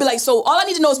date, I'd be like, so all I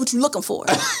need to know is what you looking for.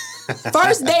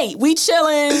 First date, we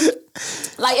chilling.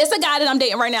 Like, it's a guy that I'm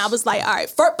dating right now. I was like, all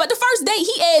right. But the first date,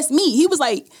 he asked me. He was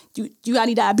like, you got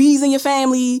any diabetes in your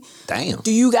family? Damn.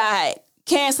 Do you got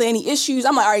cancer, any issues?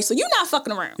 I'm like, all right, so you're not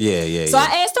fucking around. Yeah. So I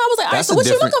asked him, I was like, all right, so what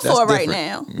you looking for right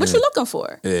now? What you looking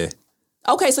for? Yeah.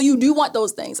 Okay, so you do want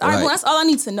those things. All right, well, that's all I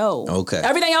need to know. Okay.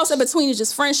 Everything else in between is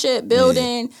just friendship,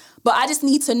 building. Yeah. But I just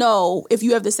need to know if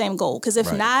you have the same goal. Because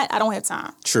if not, I don't have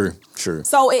time. True.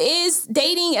 So it is,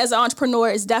 dating as an entrepreneur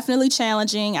is definitely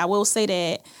challenging. I will say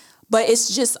that. But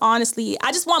it's just, honestly,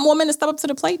 I just want more men to step up to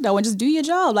the plate, though, and just do your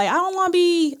job. Like, I don't want to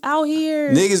be out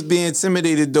here. Niggas be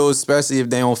intimidated, though, especially if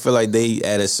they don't feel like they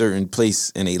at a certain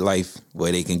place in their life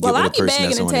where they can get with a person that's on their shit. Well, I be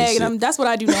bagging and tagging them. That's what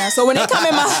I do now. So when they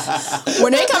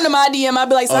come to my DM, I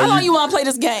be like, so how long you want to play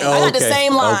this game? I got the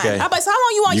same line. I be like, so how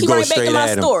long you want to keep running back to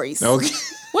my stories? Okay.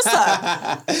 What's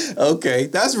up? Okay,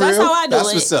 that's real. That's how I do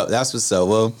it. That's what's up.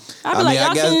 Well,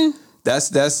 I guess...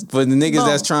 That's for the niggas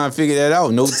that's trying to figure that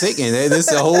out. No taking.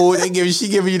 This a whole. She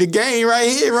giving you the game right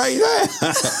here, right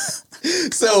now.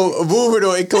 So moving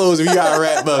on, it closed. We gotta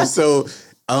wrap up. So,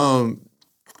 how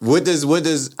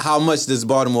much does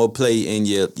Baltimore play in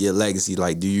your legacy?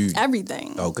 Like, do you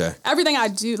everything? Okay. Everything I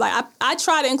do, like I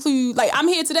try to include. Like, I'm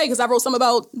here today because I wrote something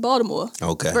about Baltimore.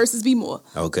 Okay. Versus Be More.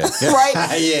 Okay.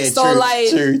 Right. Yeah. So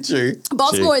true.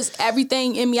 Baltimore is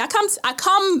everything in me. I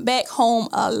come back home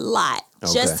a lot.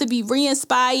 Okay. Just to be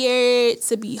re-inspired,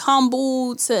 to be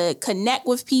humbled, to connect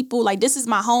with people. Like, this is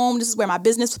my home. This is where my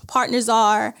business partners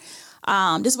are.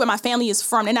 This is where my family is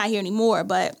from. They're not here anymore,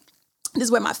 but this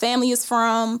is where my family is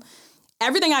from.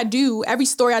 Everything I do, every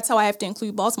story I tell, I have to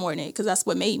include Baltimore in it because that's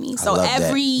what made me. So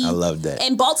I love that.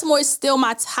 And Baltimore is still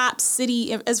my top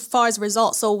city as far as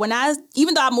results. So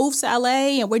even though I moved to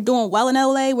LA and we're doing well in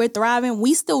LA, we're thriving,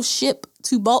 we still ship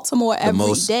to Baltimore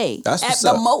every day. That's what's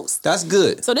the up. most. That's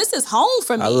good. So this is home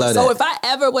for me. I love so that. if I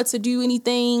ever were to do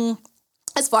anything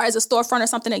as far as a storefront or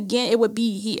something again, it would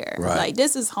be here. Right. Like,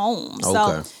 this is home. Okay.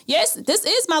 So yes, this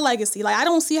is my legacy. Like, I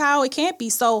don't see how it can't be.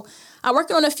 So I'm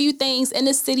working on a few things in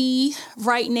the city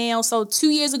right now. So 2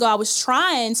 years ago, I was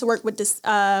trying to work with this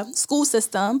school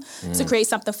system to create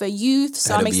something for youth.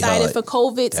 So I'm excited for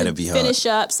COVID to finish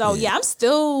up. So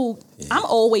I'm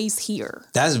always here.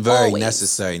 That's very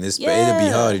necessary. And it'd be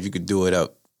hard if you could do it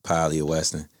up Poly or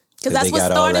Western. Because that's what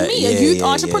started me. A youth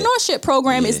entrepreneurship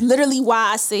program is literally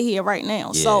why I sit here right now.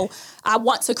 Yeah. So I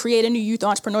want to create a new youth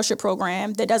entrepreneurship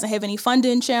program that doesn't have any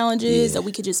funding challenges, that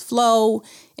we could just flow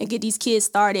and get these kids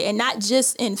started. And not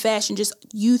just in fashion, just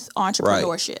youth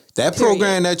entrepreneurship. Right. That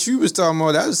program that you was talking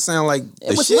about, that was sound like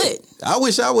the shit. Lit. I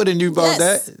wish I would have knew about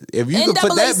that. If you could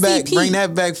put that back, bring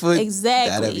that back for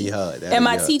that'd be hard. And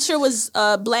my teacher was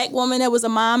a black woman that was a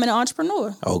mom and an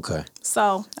entrepreneur. Okay.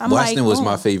 So I'm Weston was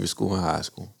my favorite school in high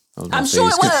school. I'm sure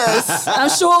it was. I'm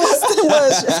sure it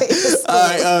was.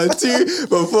 All right,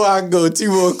 before I go, 2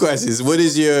 more questions. What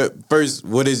is your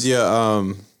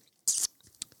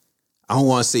I don't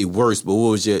want to say worst, but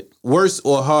what was your worst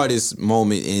or hardest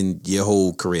moment in your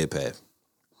whole career path?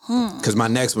 Because my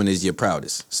next one is your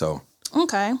proudest. So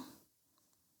okay.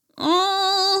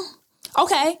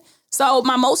 Okay. So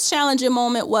my most challenging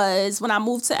moment was when I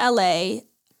moved to LA.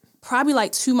 Probably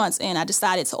like 2 months in, I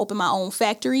decided to open my own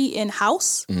factory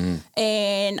in-house.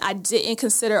 And I didn't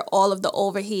consider all of the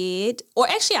overhead. Or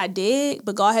actually I did,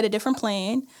 but God had a different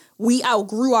plan. We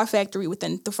outgrew our factory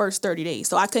within the first 30 days.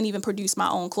 So I couldn't even produce my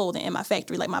own clothing in my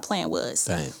factory like my plan was.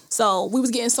 Damn. So we was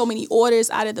getting so many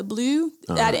orders out of the blue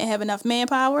that I didn't have enough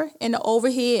manpower. And the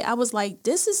overhead, I was like,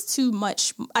 this is too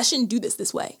much. I shouldn't do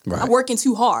this way. Right. I'm working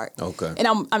too hard. Okay. And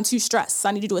I'm too stressed. So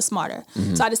I need to do it smarter.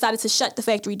 So I decided to shut the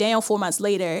factory down 4 months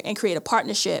later and create a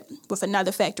partnership with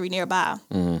another factory nearby.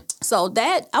 So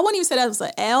that, I wouldn't even say that was an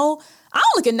L. I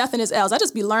don't look at nothing as L's. I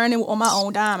just be learning on my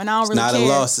own dime, and I don't really care. Not a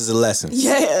loss, it's a lesson.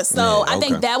 Yeah, so I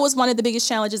think that was one of the biggest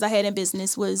challenges I had in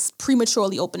business was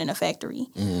prematurely opening a factory.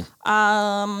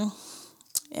 And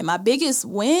my biggest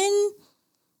win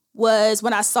was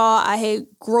when I saw I had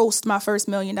grossed my first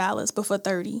 $1 million before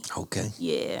 30. Okay.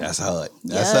 Yeah. That's hard.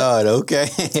 That's hard. Okay.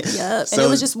 Yep. So, and it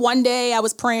was just one day I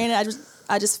was praying, and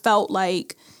I just felt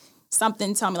like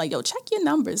something told me like, yo, check your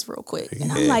numbers real quick.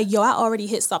 And I'm like, yo, I already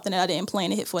hit something that I didn't plan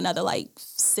to hit for another like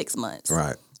 6 months.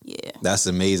 Right. Yeah. That's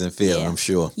an amazing feeling, I'm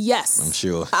sure. Yes. I'm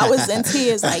sure. I was in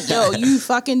tears like, yo, you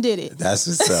fucking did it. That's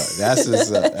what's up. That's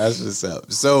what's up. That's what's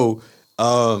up. So,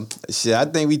 I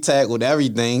think we tackled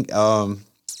everything.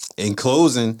 In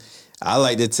closing, I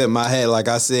like to tip my hat, like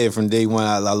I said, from day one.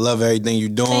 I love everything you're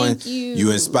doing. Thank you.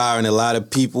 You're inspiring a lot of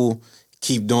people.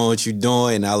 Keep doing what you're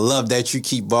doing, and I love that you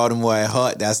keep Baltimore at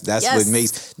heart. That's what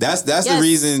makes that's the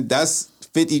reason. That's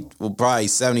 50, well, probably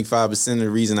 75% of the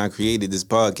reason I created this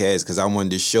podcast, because I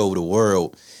wanted to show the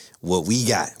world what we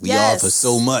got. We offer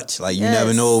so much. Like, you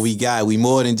never know what we got. We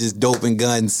more than just dope and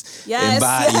guns and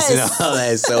bodies and all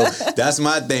that. So that's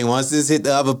my thing. Once this hit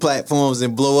the other platforms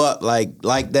and blow up like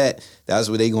that, that's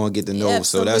what they gonna get to know.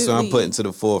 Absolutely. So that's what I'm putting to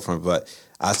the forefront. But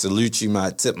I salute you.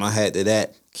 I tip my hat to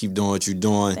that. Keep doing what you're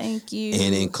doing. Thank you.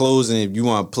 And in closing, if you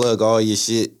want to plug all your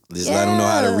shit, just let them know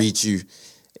how to reach you.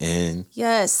 And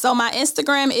yes, so my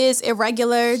Instagram is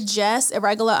irregular Jess,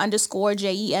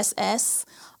 irregular_JESS.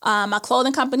 My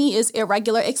clothing company is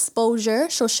Irregular Exposure.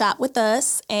 So shop with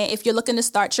us. And if you're looking to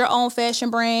start your own fashion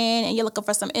brand and you're looking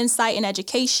for some insight and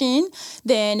education,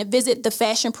 then visit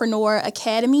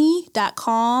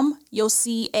thefashionpreneuracademy.com. You'll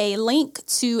see a link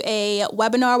to a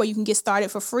webinar where you can get started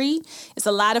for free. It's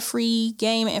a lot of free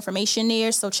game and information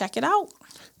there, so check it out.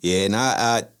 Yeah, and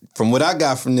I from what I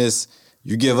got from this,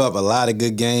 you give up a lot of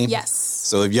good game. Yes.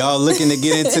 So if y'all looking to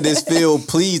get into this field,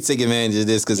 please take advantage of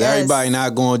this, because everybody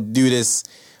not going to do this,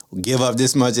 give up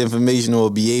this much information,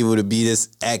 or be able to be this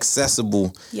accessible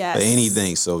for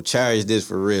anything. So cherish this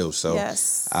for real. So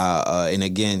and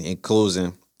again, in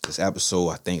closing, this episode,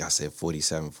 I think I said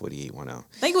 47, 48 went out.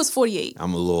 I think it was 48.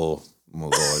 I'm a little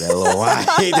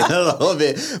I hate that a little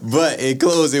bit. But in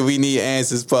closing, we need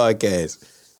Answers Podcast.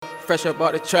 Fresh up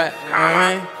out the trap,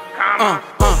 alright?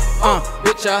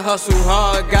 Bitch, I hustle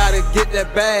hard, gotta get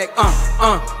that bag.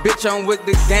 Bitch, I'm with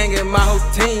the gang and my whole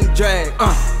team drag.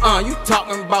 You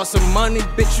talking about some money,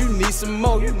 bitch, you need some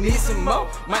more,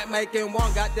 Might make it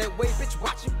one, got that way, bitch,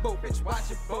 watch it, bitch,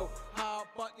 watch it, How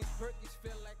about these Perkies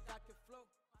feel like